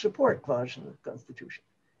compelled support clause in the Constitution.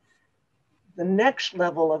 The next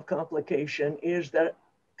level of complication is that it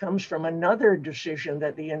comes from another decision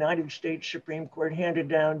that the United States Supreme Court handed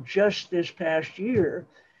down just this past year.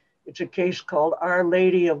 It's a case called Our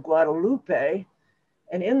Lady of Guadalupe.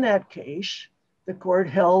 And in that case, the court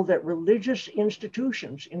held that religious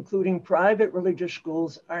institutions, including private religious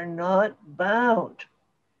schools, are not bound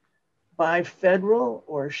by federal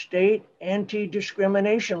or state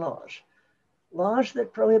anti-discrimination laws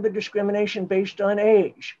that prohibit discrimination based on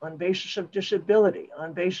age, on basis of disability,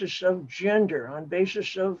 on basis of gender, on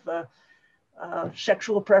basis of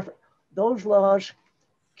sexual preference. Those laws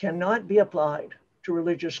cannot be applied to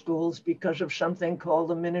religious schools because of something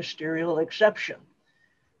called a ministerial exception.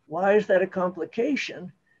 Why is that a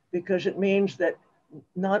complication? Because it means that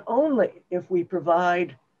not only if we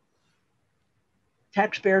provide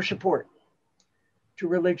taxpayer support to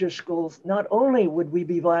religious schools, not only would we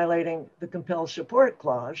be violating the compelled support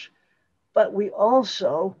clause, but we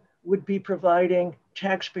also would be providing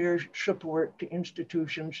taxpayer support to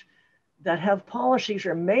institutions that have policies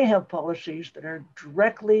or may have policies that are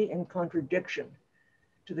directly in contradiction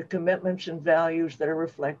to the commitments and values that are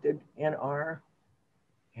reflected in our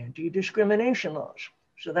anti-discrimination laws.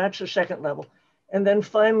 So that's the second level. And then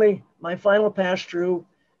finally, my final pass through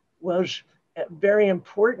was a very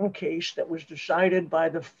important case that was decided by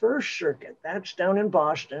the First Circuit. That's down in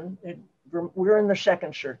Boston. We're in the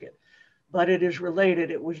Second Circuit, but it is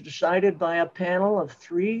related. It was decided by a panel of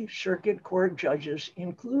 3 circuit court judges,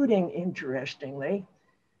 including, interestingly,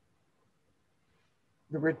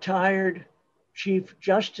 the retired Chief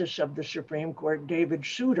Justice of the Supreme Court, David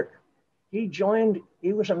Souter. He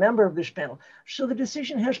was a member of this panel. So the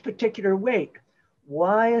decision has particular weight.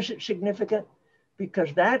 Why is it significant?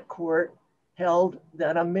 Because that court held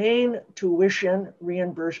that a Maine tuition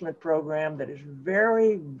reimbursement program that is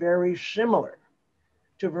very, very similar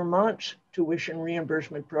to Vermont's tuition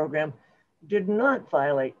reimbursement program did not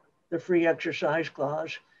violate the free exercise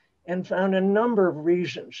clause and found a number of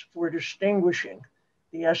reasons for distinguishing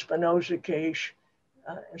the Espinoza case,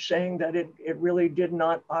 saying that it really did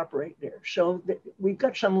not operate there. So we've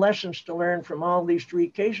got some lessons to learn from all these 3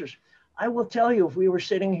 cases. I will tell you, if we were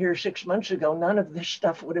sitting here 6 months ago, none of this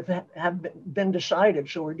stuff would have been decided.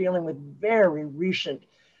 So we're dealing with very recent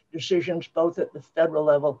decisions, both at the federal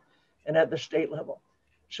level and at the state level.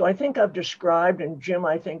 So I think I've described, and Jim,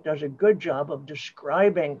 I think, does a good job of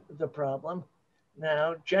describing the problem.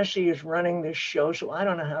 Now, Jesse is running this show, so I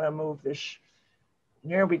don't know how to move this.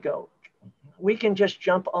 There we go. We can just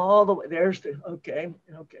jump all the way. Okay.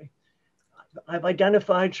 I've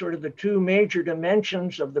identified sort of the 2 major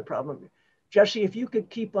dimensions of the problem. Jesse, if you could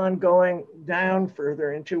keep on going down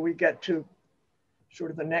further until we get to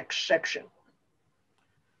sort of the next section.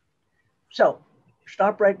 So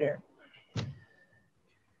stop right there.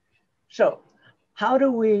 So how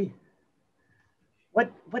do we,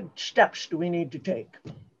 what steps do we need to take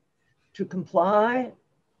to comply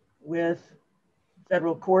with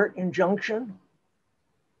federal court injunction,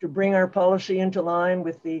 to bring our policy into line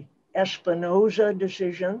with the Espinoza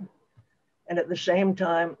decision, and at the same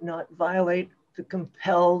time not violate the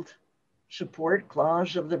compelled support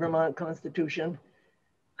clause of the Vermont Constitution?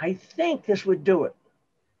 I think this would do it.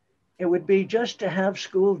 It would be just to have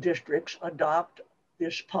school districts adopt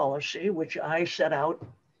this policy, which I set out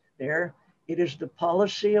there. It is the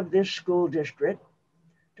policy of this school district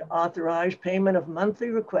to authorize payment of monthly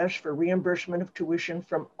requests for reimbursement of tuition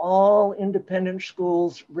from all independent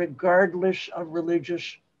schools, regardless of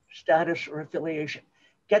religious status or affiliation.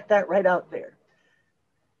 Get that right out there.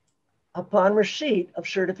 Upon receipt of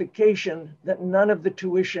certification that none of the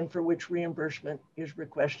tuition for which reimbursement is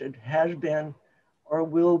requested has been or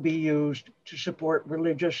will be used to support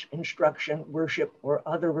religious instruction, worship, or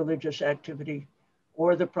other religious activity,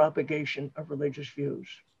 or the propagation of religious views.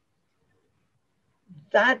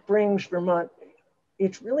 That brings Vermont,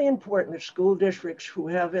 it's really important that school districts who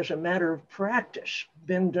have, as a matter of practice,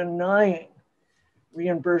 been denying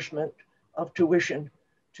reimbursement of tuition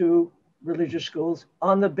to religious schools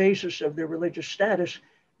on the basis of their religious status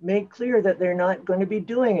make clear that they're not going to be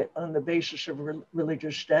doing it on the basis of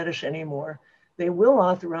religious status anymore. They will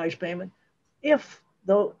authorize payment if,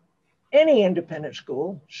 though, any independent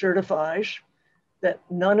school certifies that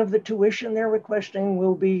none of the tuition they're requesting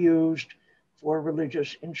will be used for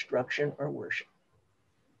religious instruction or worship.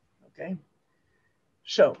 Okay,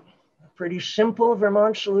 so a pretty simple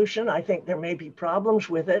Vermont solution. I think there may be problems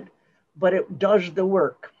with it, but it does the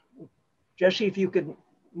work. Jesse, if you could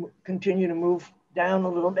continue to move down a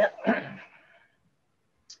little bit.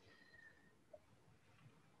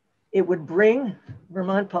 It would bring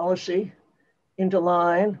Vermont policy into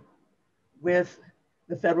line with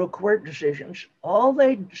the federal court decisions. All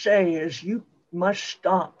they say is you must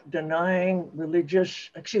stop denying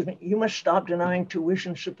you must stop denying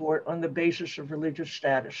tuition support on the basis of religious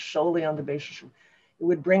status, solely on the basis of, it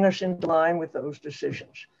would bring us into line with those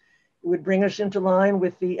decisions. It would bring us into line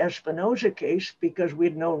with the Espinoza case because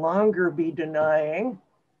we'd no longer be denying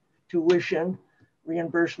tuition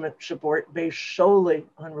reimbursement support based solely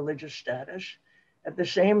on religious status. At the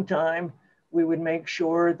same time, we would make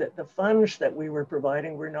sure that the funds that we were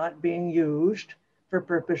providing were not being used for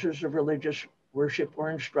purposes of religious worship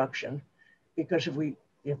or instruction, because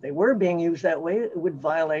if they were being used that way, it would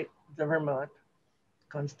violate the Vermont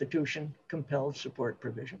Constitution compelled support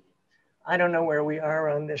provision. I don't know where we are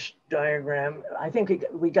on this diagram. I think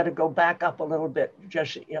we got to go back up a little bit,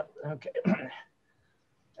 Jesse. Yeah, okay.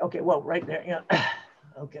 Okay, well, right there, yeah.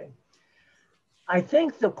 Okay. I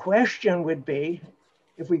think the question would be,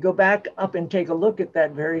 if we go back up and take a look at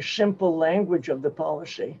that very simple language of the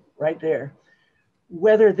policy right there,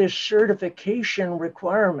 whether this certification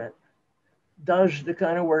requirement does the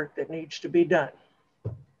kind of work that needs to be done.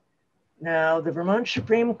 Now, the Vermont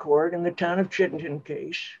Supreme Court in the town of Chittenden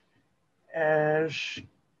case, as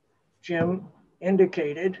Jim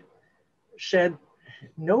indicated, said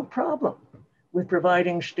no problem with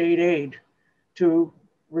providing state aid to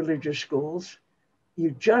religious schools.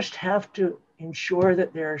 You just have to ensure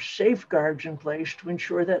that there are safeguards in place to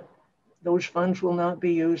ensure that those funds will not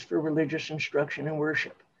be used for religious instruction and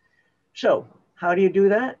worship. So how do you do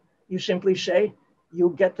that? You simply say,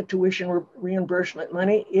 you'll get the tuition reimbursement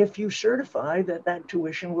money if you certify that that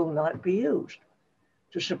tuition will not be used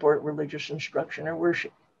to support religious instruction or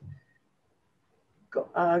worship.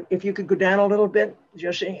 If you could go down a little bit,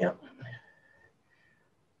 Jesse. Yeah.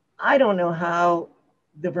 I don't know how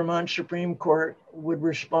the Vermont Supreme Court would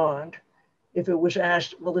respond if it was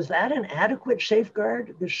asked, well, is that an adequate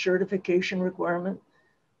safeguard, this certification requirement?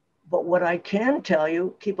 But what I can tell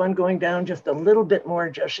you, keep on going down just a little bit more,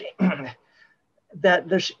 Jesse, that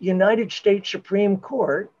this United States Supreme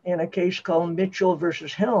Court, in a case called Mitchell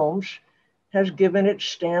versus Helms, has given its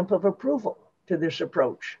stamp of approval to this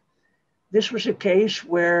approach. This was a case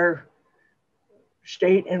where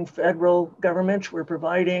state and federal governments were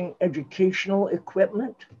providing educational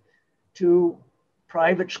equipment to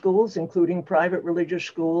private schools, including private religious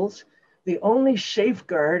schools. The only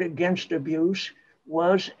safeguard against abuse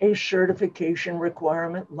was a certification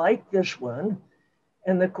requirement like this one.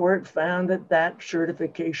 And the court found that that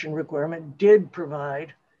certification requirement did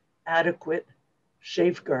provide adequate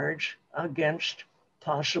safeguards against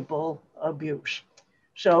possible abuse.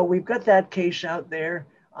 So we've got that case out there.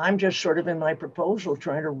 I'm just sort of in my proposal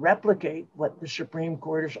trying to replicate what the Supreme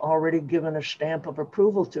Court has already given a stamp of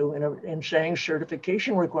approval to in saying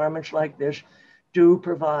certification requirements like this do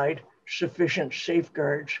provide sufficient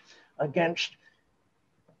safeguards against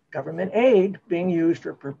government aid being used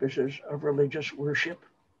for purposes of religious worship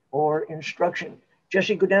or instruction.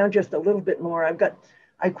 Jesse, go down just a little bit more.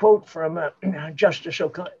 I quote from Justice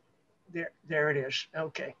O'Connor. There it is.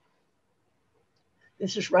 Okay.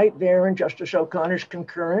 This is right there in Justice O'Connor's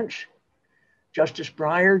concurrence. Justice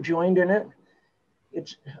Breyer joined in it.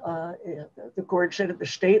 The court said at the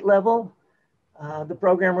state level, the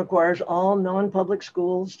program requires all non-public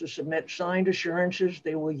schools to submit signed assurances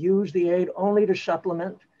they will use the aid only to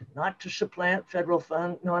supplement, not to supplant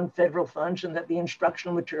non-federal funds, and that the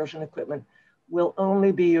instructional materials and equipment will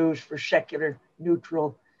only be used for secular,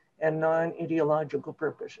 neutral, and non-ideological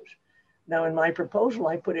purposes. Now, in my proposal,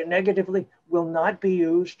 I put it negatively, will not be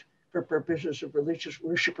used for purposes of religious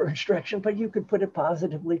worship or instruction, but you could put it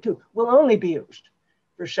positively too. Will only be used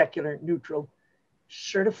for secular, neutral.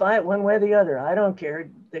 Certify it one way or the other. I don't care.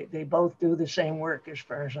 They both do the same work as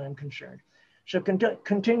far as I'm concerned. So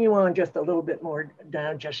continue on just a little bit more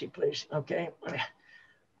down, Jesse, please. Okay.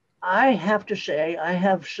 I have to say, I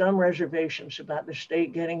have some reservations about the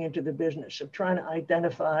state getting into the business of trying to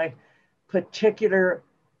identify particular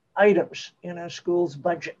items in a school's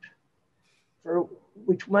budget for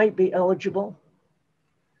which might be eligible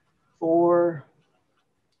for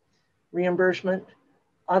reimbursement,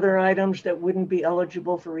 other items that wouldn't be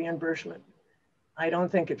eligible for reimbursement. I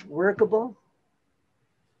don't think it's workable.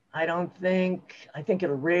 I think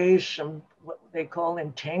it'll raise some what they call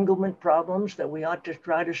entanglement problems that we ought to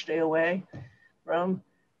try to stay away from.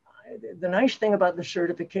 The nice thing about the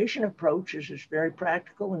certification approach is it's very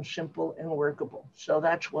practical and simple and workable. So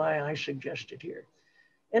that's why I suggest it here.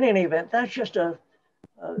 In any event, that's just a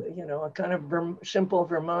kind of simple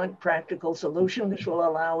Vermont practical solution. This will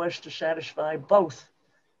allow us to satisfy both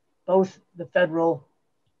the federal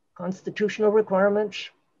constitutional requirements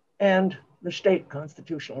and the state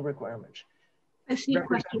constitutional requirements. I see a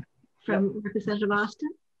question from Representative Austin.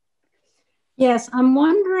 Yes, I'm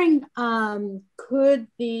wondering, could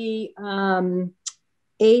the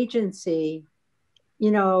agency,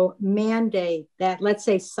 mandate that, let's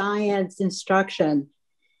say, science instruction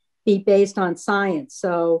be based on science?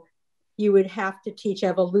 So you would have to teach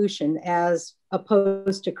evolution as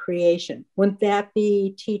opposed to creation. Wouldn't that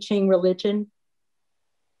be teaching religion?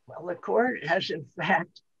 Well, the court has in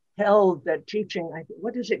fact held that teaching,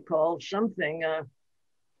 what is it called? Something,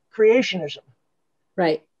 creationism.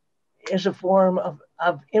 Right. Is a form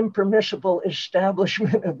of impermissible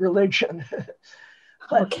establishment of religion.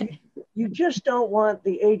 But okay. You just don't want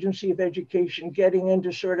the agency of education getting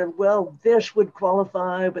into sort of, well, this would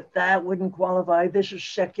qualify, but that wouldn't qualify. This is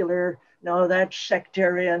secular. No, that's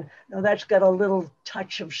sectarian. No, that's got a little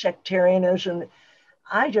touch of sectarianism.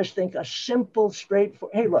 I just think a simple,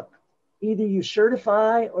 straightforward, hey, look, either you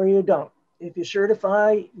certify or you don't. If you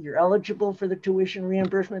certify, you're eligible for the tuition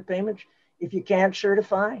reimbursement payments. If you can't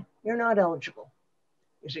certify, you're not eligible.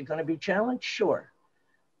 Is it going to be challenged? Sure.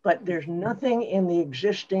 But there's nothing in the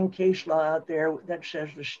existing case law out there that says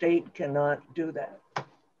the state cannot do that.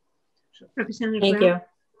 So, Representative Thank Brown.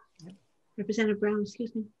 you. Representative Brown,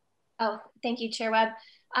 excuse me. Oh, thank you, Chair Webb.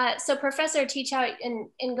 So Professor Teachout,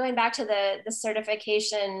 in going back to the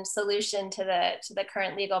certification solution to the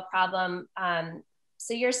current legal problem,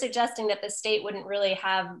 so you're suggesting that the state wouldn't really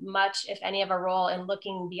have much, if any, of a role in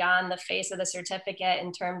looking beyond the face of the certificate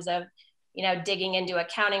in terms of, digging into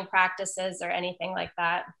accounting practices or anything like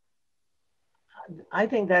that? I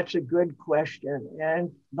think that's a good question.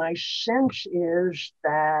 And my sense is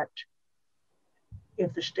that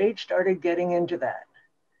if the state started getting into that,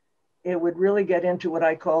 it would really get into what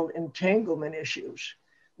I call entanglement issues,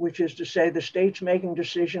 which is to say the state's making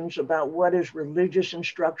decisions about what is religious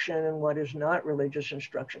instruction and what is not religious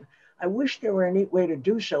instruction. I wish there were a neat way to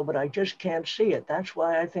do so, but I just can't see it. That's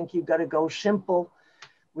why I think you've got to go simple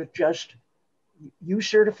with just, you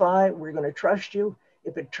certify, we're going to trust you.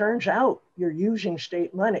 If it turns out you're using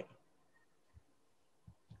state money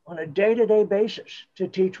on a day-to-day basis to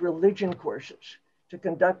teach religion courses, to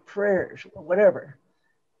conduct prayers, or whatever,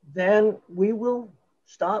 then we will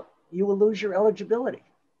stop, you will lose your eligibility.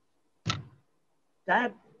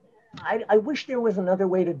 That, I wish there was another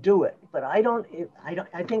way to do it, but I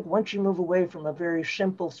think once you move away from a very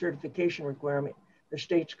simple certification requirement, the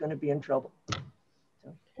state's going to be in trouble. So.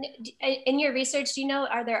 In your research, do you know,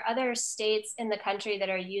 are there other states in the country that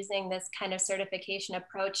are using this kind of certification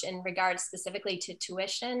approach in regards specifically to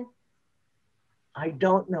tuition? I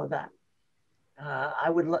don't know that.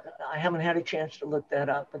 I haven't had a chance to look that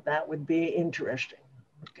up, but that would be interesting.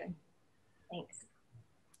 Okay. Thanks.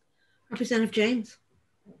 Representative James.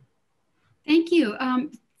 Thank you.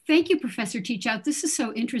 Thank you, Professor Teachout. This is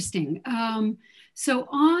so interesting. So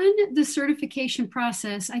on the certification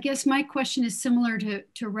process, I guess my question is similar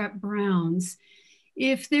to Rep. Brown's.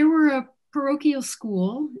 If there were a parochial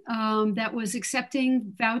school that was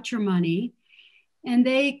accepting voucher money and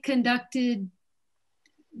they conducted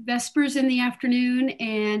Vespers in the afternoon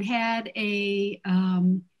and had a,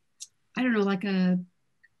 I don't know, like a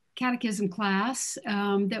catechism class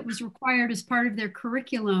that was required as part of their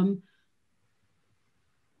curriculum,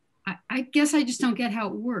 I guess I just don't get how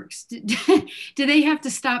it works. Do they have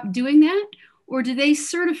to stop doing that, or do they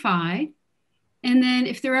certify? And then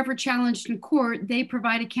if they're ever challenged in court, they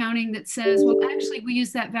provide accounting that says, well, actually, we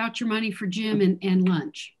use that voucher money for gym and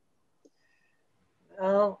lunch.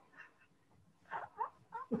 Well,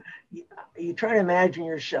 you try to imagine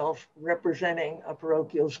yourself representing a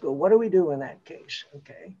parochial school. What do we do in that case?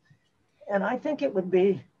 Okay. And I think it would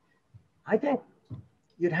be, I think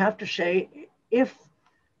you'd have to say, if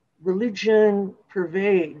religion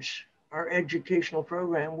pervades our educational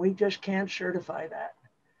program, we just can't certify that.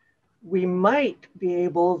 We might be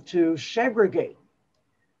able to segregate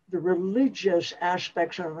the religious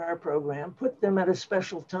aspects of our program, put them at a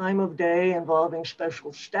special time of day involving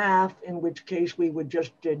special staff, in which case we would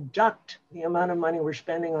just deduct the amount of money we're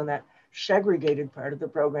spending on that segregated part of the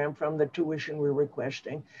program from the tuition we're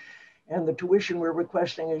requesting. And the tuition we're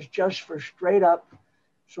requesting is just for straight up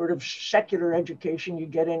sort of secular education you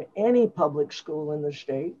get in any public school in the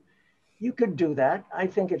state. You could do that. I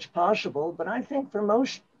think it's possible, but I think for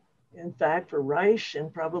most, in fact, for Rice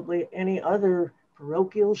and probably any other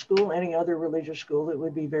parochial school, any other religious school, it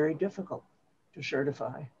would be very difficult to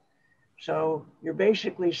certify. So you're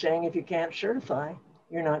basically saying if you can't certify,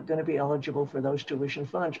 you're not going to be eligible for those tuition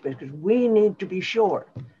funds, because we need to be sure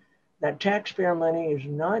that taxpayer money is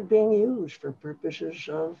not being used for purposes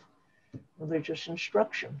of religious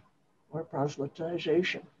instruction or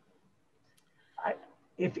proselytization.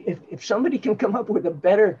 If somebody can come up with a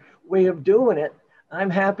better way of doing it, I'm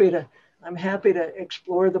happy to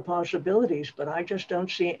explore the possibilities, but I just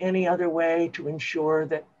don't see any other way to ensure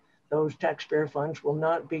that those taxpayer funds will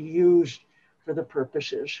not be used for the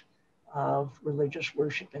purposes of religious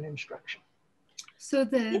worship and instruction. So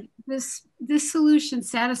this solution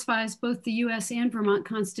satisfies both the US and Vermont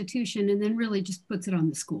Constitution, and then really just puts it on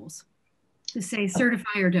the schools to say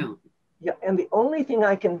certify or don't. Yeah, and the only thing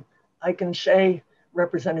I can say,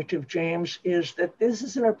 Representative James, is that this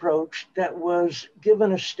is an approach that was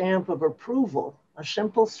given a stamp of approval, a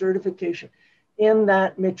simple certification, in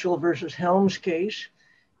that Mitchell versus Helms case.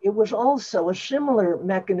 It was also a similar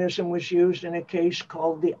mechanism was used in a case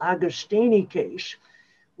called the Agostini case,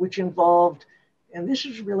 which involved, and this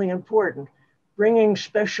is really important, bringing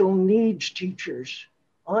special needs teachers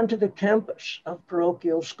onto the campus of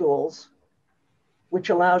parochial schools, which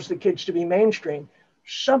allows the kids to be mainstream,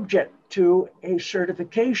 subject to a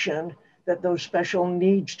certification that those special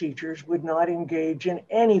needs teachers would not engage in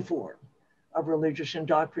any form of religious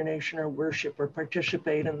indoctrination or worship or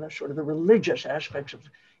participate in the sort of the religious aspects of it.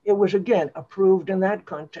 It was, again, approved in that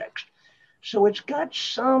context. So it's got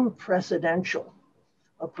some precedential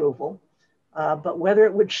approval, but whether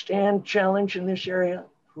it would stand challenge in this area,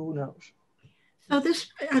 who knows? So this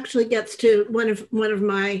actually gets to one of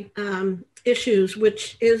my issues,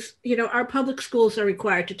 which is, our public schools are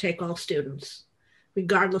required to take all students,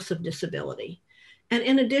 regardless of disability. And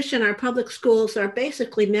in addition, our public schools are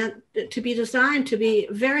basically meant to be designed to be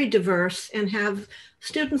very diverse and have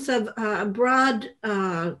students of a broad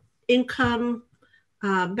income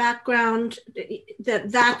background.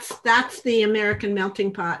 That's the American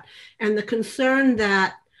melting pot. And the concern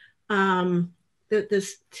that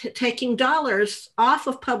taking dollars off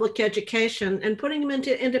of public education and putting them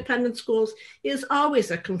into independent schools is always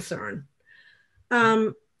a concern.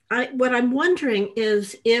 What I'm wondering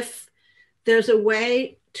is if there's a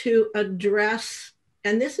way to address,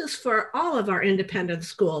 and this is for all of our independent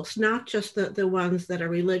schools, not just the ones that are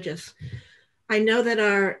religious. I know that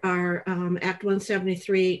our Act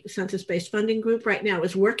 173 census-based funding group right now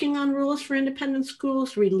is working on rules for independent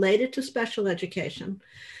schools related to special education.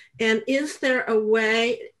 And is there a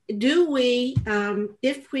way,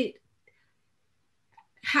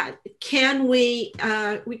 can we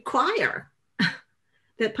require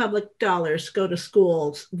that public dollars go to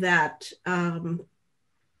schools that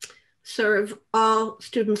serve all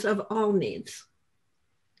students of all needs?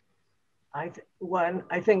 I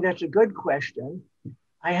think that's a good question.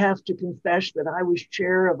 I have to confess that I was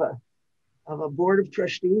chair of a board of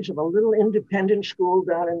trustees of a little independent school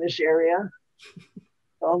down in this area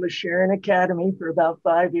called the Sharon Academy for about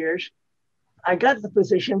 5 years. I got the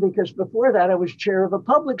position because before that I was chair of a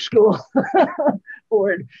public school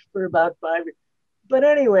board for about 5 years. But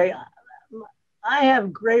anyway, I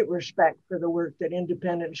have great respect for the work that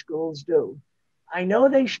independent schools do. I know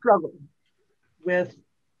they struggle with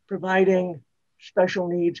providing special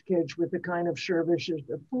needs kids with the kind of services,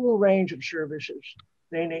 the full range of services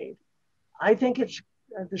they need. I think it's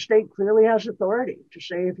the state clearly has authority to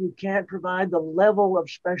say if you can't provide the level of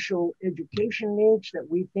special education needs that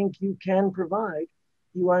we think you can provide,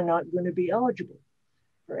 you are not going to be eligible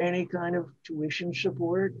for any kind of tuition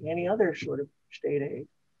support, any other sort of state aid.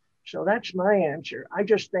 So that's my answer. I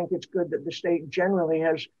just think it's good that the state generally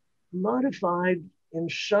has modified in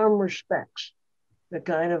some respects the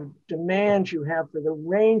kind of demands you have for the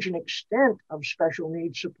range and extent of special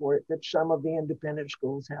needs support that some of the independent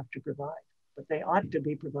schools have to provide. But they ought to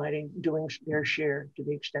be doing their share to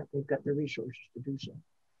the extent they've got the resources to do so.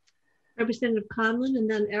 Representative Conlon and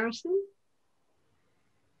then Arison.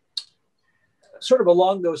 Sort of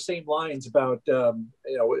along those same lines about,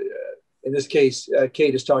 in this case,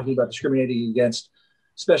 Kate is talking about discriminating against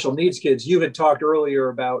special needs kids. You had talked earlier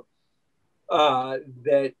about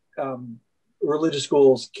that religious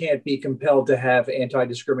schools can't be compelled to have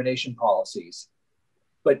anti-discrimination policies.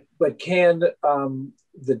 But can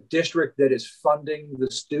the district that is funding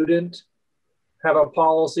the student have a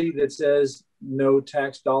policy that says no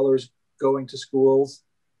tax dollars going to schools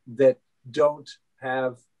that don't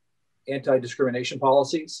have anti-discrimination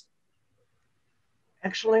policies?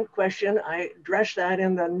 Excellent question. I address that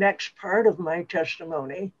in the next part of my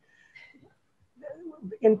testimony.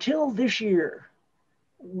 Until this year,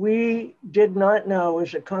 we did not know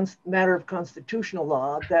as a matter of constitutional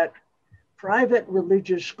law that private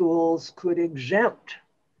religious schools could exempt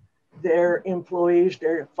their employees,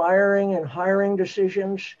 their firing and hiring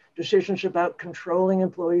decisions about controlling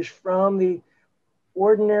employees from the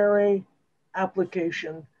ordinary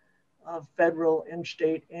application of federal and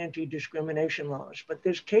state anti-discrimination laws. But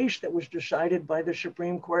this case that was decided by the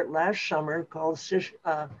Supreme Court last summer called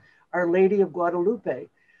Our Lady of Guadalupe,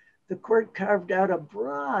 the court carved out a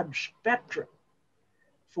broad spectrum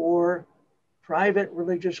for private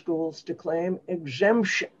religious schools to claim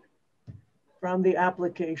exemption from the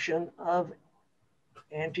application of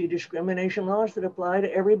anti-discrimination laws that apply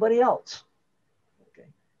to everybody else. Okay.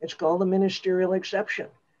 It's called a ministerial exception.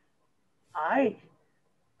 I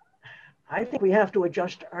think we have to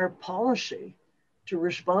adjust our policy to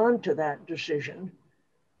respond to that decision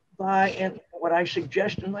and what I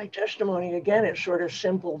suggest in my testimony, again, it's sort of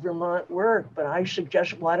simple Vermont work, but I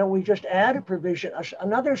suggest, why don't we just add a provision,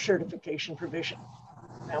 another certification provision?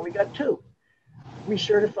 Now we got two. We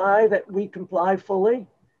certify that we comply fully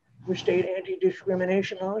with state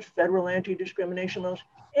anti-discrimination laws, federal anti-discrimination laws,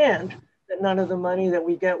 and that none of the money that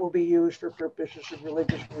we get will be used for purposes of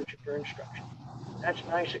religious worship or instruction. That's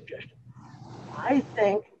my suggestion. I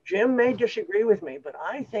think, Jim may disagree with me, but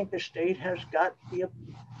I think the state has got the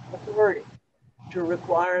authority to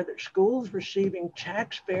require that schools receiving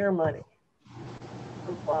taxpayer money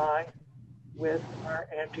comply with our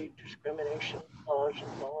anti-discrimination laws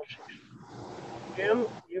and policies. Jim,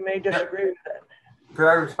 you may disagree with that. Could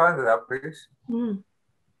I respond to that, please?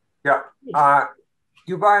 Yeah. Do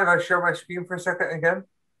you mind if I share my screen for a second again?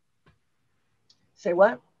 Say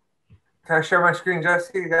what? Can I share my screen,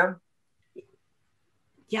 Jesse, again?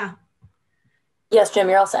 Yeah. Yes, Jim,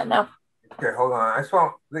 you're all set now. Okay, hold on. I just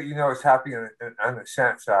want to let you know what's happening on the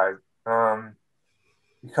Senate side,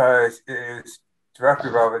 because it is directly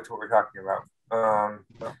relevant to what we're talking about.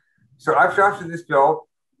 So I've drafted this bill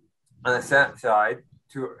on the Senate side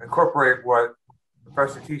to incorporate what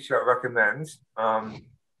Professor Teachout recommends. I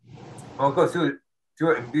won't go through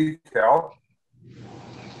it in detail,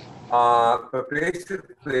 but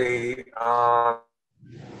basically,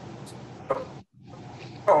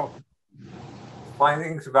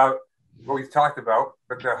 findings about what we've talked about,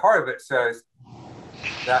 but the heart of it says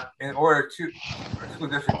that in order to, a school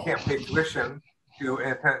district can't pay tuition to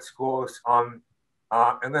independent schools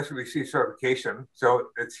unless you receive certification.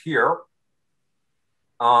 So it's here.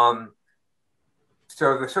 So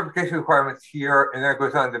the certification requirements here, and then it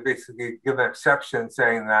goes on to basically give an exception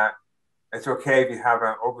saying that it's okay if you have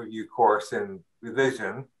an overview course in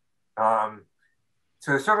religion.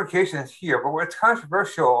 So the certification is here, but what's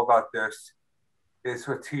controversial about this is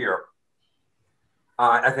what's here.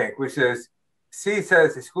 I think, which is C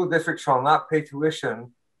says the school district shall not pay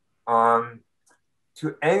tuition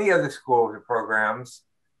to any of the schools or programs,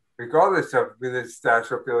 regardless of religious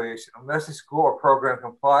status or affiliation, unless the school or program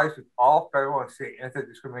complies with all federal and state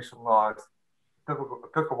anti-discrimination laws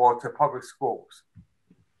applicable to public schools.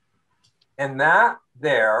 And that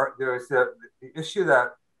there's the issue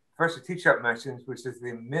that Professor Teachout mentions, which is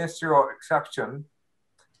the ministerial exception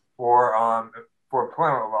for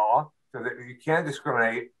employment law, so that you can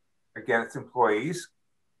discriminate against employees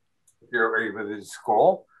if you're a religious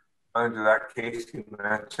school, under that case you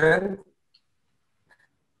mentioned.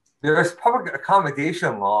 There's public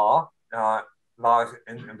accommodation laws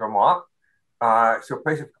in Vermont. So a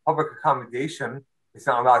place of public accommodation is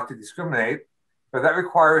not allowed to discriminate, but that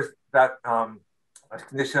requires that a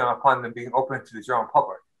condition upon them being open to the general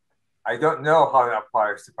public. I don't know how that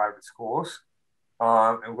applies to private schools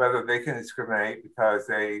and whether they can discriminate because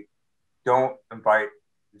they don't invite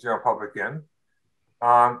the general public in.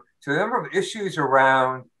 So the number of issues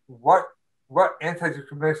around what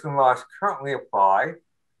anti-discrimination laws currently apply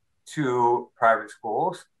to private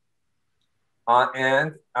schools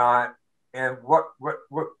and what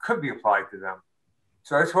could be applied to them.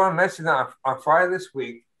 So I just want to mention that on Friday this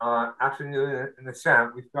week, afternoon in the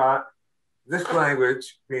Senate, we've got this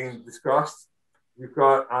language being discussed. We've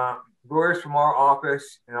got lawyers from our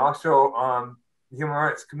office and also the Human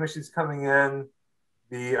Rights Commission's coming in,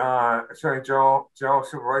 the Attorney General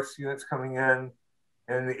Civil Rights Unit's coming in,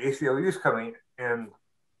 and the ACLU's coming in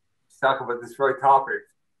to talk about this very topic,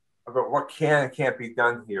 about what can and can't be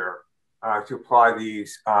done here to apply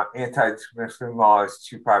these anti-discrimination laws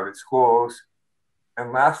to private schools.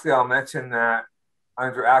 And lastly, I'll mention that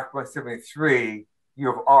under Act 173, you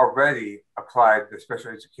have already applied the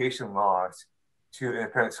special education laws to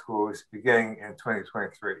independent schools beginning in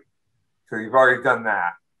 2023. So you've already done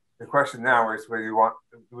that. The question now is whether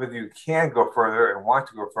you can go further and want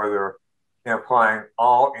to go further in applying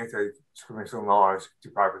all anti-discrimination laws to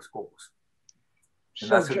private schools.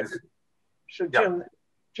 So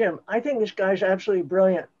Jim, I think this guy's absolutely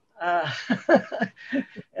brilliant.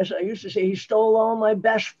 As I used to say, he stole all my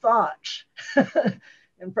best thoughts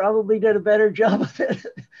and probably did a better job of it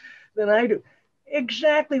than I do.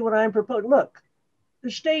 Exactly what I'm proposing. Look,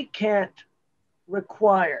 the state can't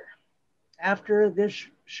require, after this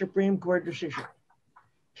Supreme Court decision,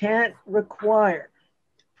 can't require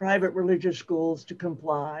private religious schools to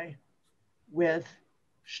comply with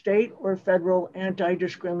state or federal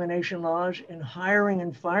anti-discrimination laws in hiring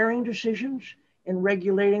and firing decisions, in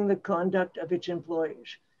regulating the conduct of its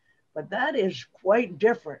employees. But that is quite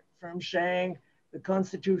different from saying the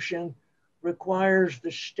Constitution requires the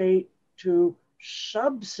state to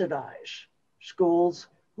subsidize schools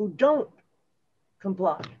who don't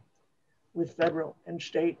comply with federal and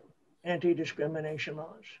state anti-discrimination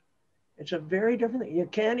laws. It's a very different thing. You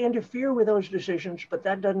can't interfere with those decisions, but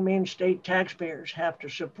that doesn't mean state taxpayers have to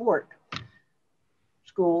support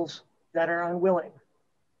schools that are unwilling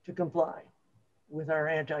to comply with our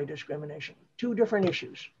anti-discrimination. Two different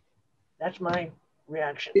issues. That's my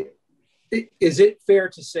reaction. Is it fair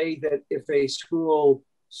to say that if a school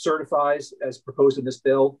certifies, as proposed in this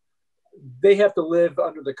bill, they have to live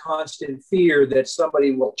under the constant fear that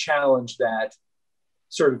somebody will challenge that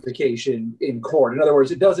certification in court? In other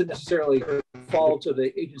words, it doesn't necessarily fall to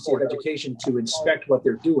the agency of education to inspect what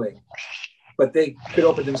they're doing, but they could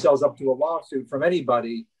open themselves up to a lawsuit from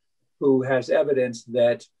anybody who has evidence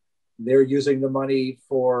that they're using the money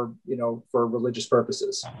for religious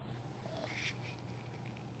purposes.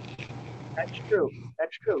 That's true.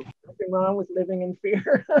 That's true. Nothing wrong with living in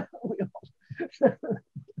fear.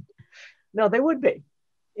 No, they would be.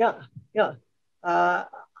 Yeah.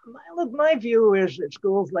 Look, my view is that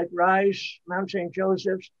schools like Rice, Mount St.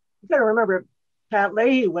 Joseph's, you got to remember, Pat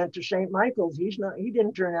Leahy went to St. Michael's. He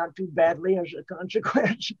didn't turn out too badly as a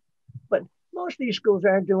consequence. But most of these schools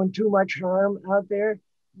aren't doing too much harm out there.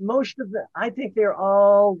 I think they're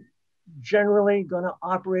all generally going to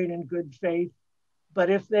operate in good faith. But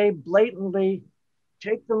if they blatantly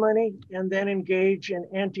take the money and then engage in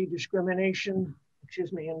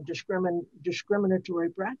discriminatory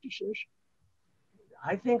practices,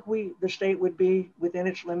 I think the state would be within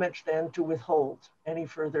its limits then to withhold any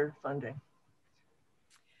further funding.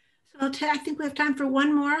 So I think we have time for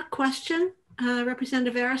one more question.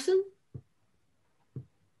 Representative Arison.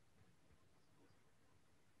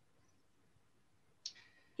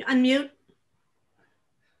 Unmute.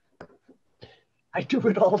 I do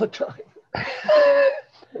it all the time.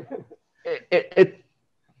 It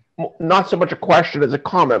not so much a question as a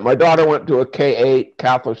comment. My daughter went to a K-8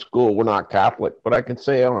 Catholic school. We're not Catholic, but I can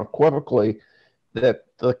say unequivocally that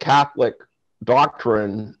the Catholic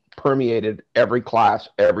doctrine permeated every class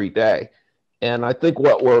every day. And I think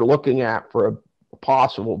what we're looking at for a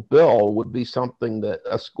possible bill would be something that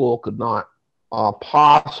a school could not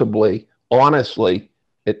possibly, honestly,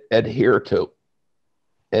 adhere to.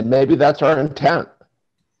 And maybe that's our intent.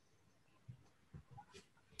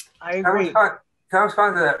 I agree.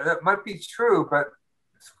 That might be true, but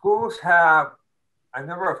schools have a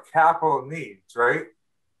number of capital needs, right?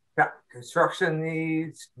 Construction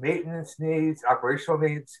needs, maintenance needs, operational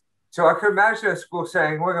needs. So I could imagine a school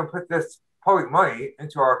saying, we're going to put this public money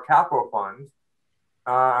into our capital fund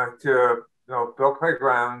to build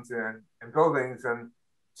playgrounds and buildings. And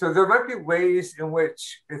so there might be ways in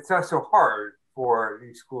which it's not so hard for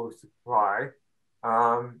these schools to apply.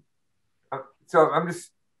 So I'm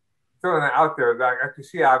just throwing that out there that I could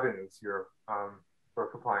see avenues here for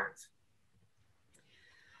compliance.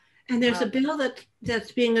 And there's a bill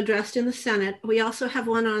that's being addressed in the Senate. We also have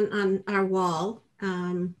one on our wall,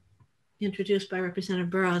 introduced by Representative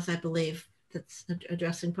Burrows, I believe, that's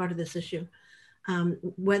addressing part of this issue.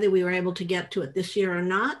 Whether we were able to get to it this year or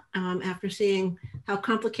not, after seeing how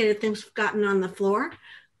complicated things have gotten on the floor,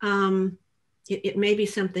 it may be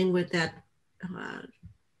something with that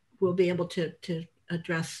we'll be able to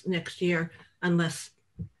address next year, unless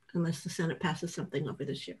the Senate passes something over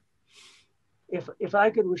this year. If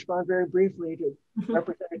I could respond very briefly to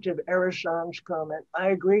Representative Arasan's comment, I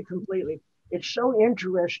agree completely. It's so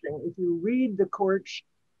interesting. If you read the court's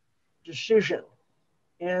decision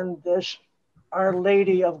in this Our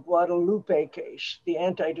Lady of Guadalupe case, the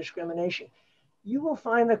anti-discrimination, you will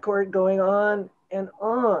find the court going on and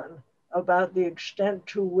on about the extent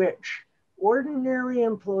to which ordinary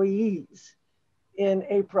employees in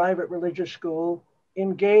a private religious school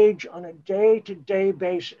engage on a day-to-day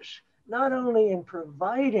basis, not only in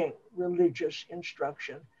providing religious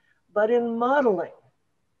instruction, but in modeling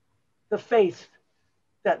the faith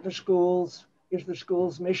that the schools is the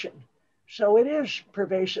school's mission. So it is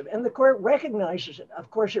pervasive, and the court recognizes it.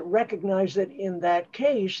 Of course, it recognized that in that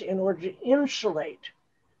case, in order to insulate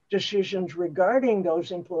decisions regarding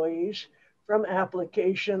those employees from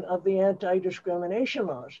application of the anti-discrimination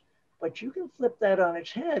laws. But you can flip that on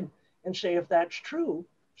its head and say, if that's true,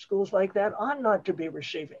 schools like that ought not to be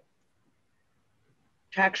receiving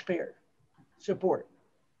taxpayer support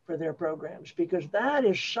for their programs, because that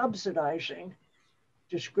is subsidizing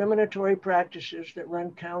discriminatory practices that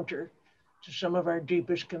run counter to some of our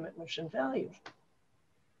deepest commitments and values.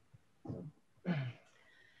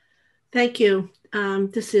 Thank you.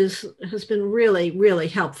 This has been really, really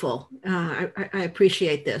helpful. I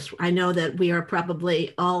appreciate this. I know that we are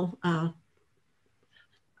probably all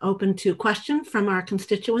open to questions from our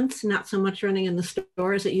constituents, not so much running in the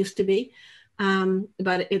store as it used to be.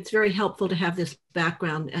 But it's very helpful to have this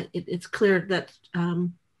background. It's clear that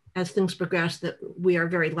as things progress, that we are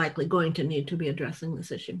very likely going to need to be addressing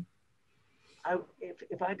this issue.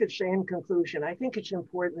 If I could say in conclusion, I think it's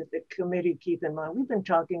important that the committee keep in mind, we've been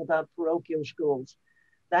talking about parochial schools.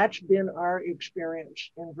 That's been our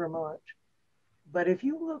experience in Vermont. But if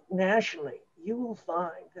you look nationally, you will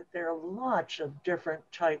find that there are lots of different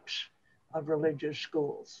types of religious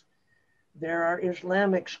schools. There are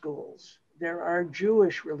Islamic schools. There are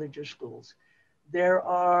Jewish religious schools. There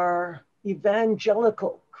are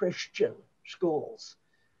evangelical Christian schools.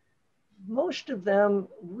 Most of them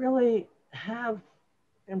really have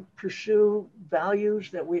and pursue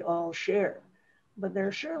values that we all share. But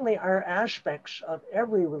there certainly are aspects of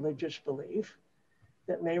every religious belief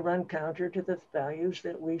that may run counter to the values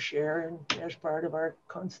that we share and as part of our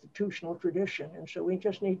constitutional tradition. And so we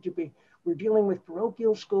just need to be, we're dealing with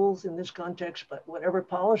parochial schools in this context, but whatever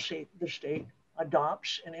policy the state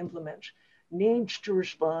adopts and implements needs to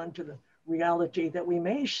respond to the reality that we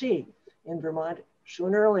may see in Vermont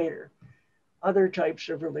sooner or later, other types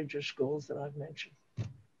of religious schools that I've mentioned.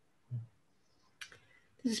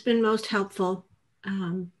 This has been most helpful.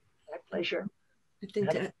 My pleasure. I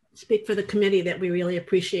think to speak for the committee that we really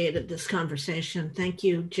appreciated this conversation. Thank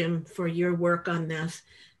you, Jim, for your work on this,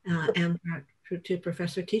 and to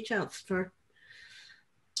Professor Teachouts for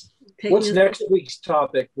taking What's next week's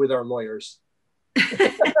topic with our lawyers?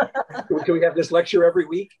 Can we have this lecture every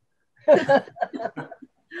week?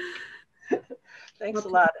 Thanks a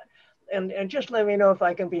lot. And just let me know if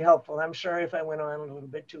I can be helpful. I'm sorry if I went on a little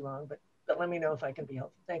bit too long, but let me know if I can be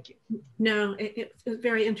helpful. Thank you. No, it was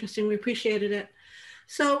very interesting. We appreciated it.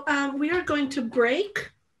 So we are going to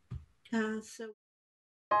break.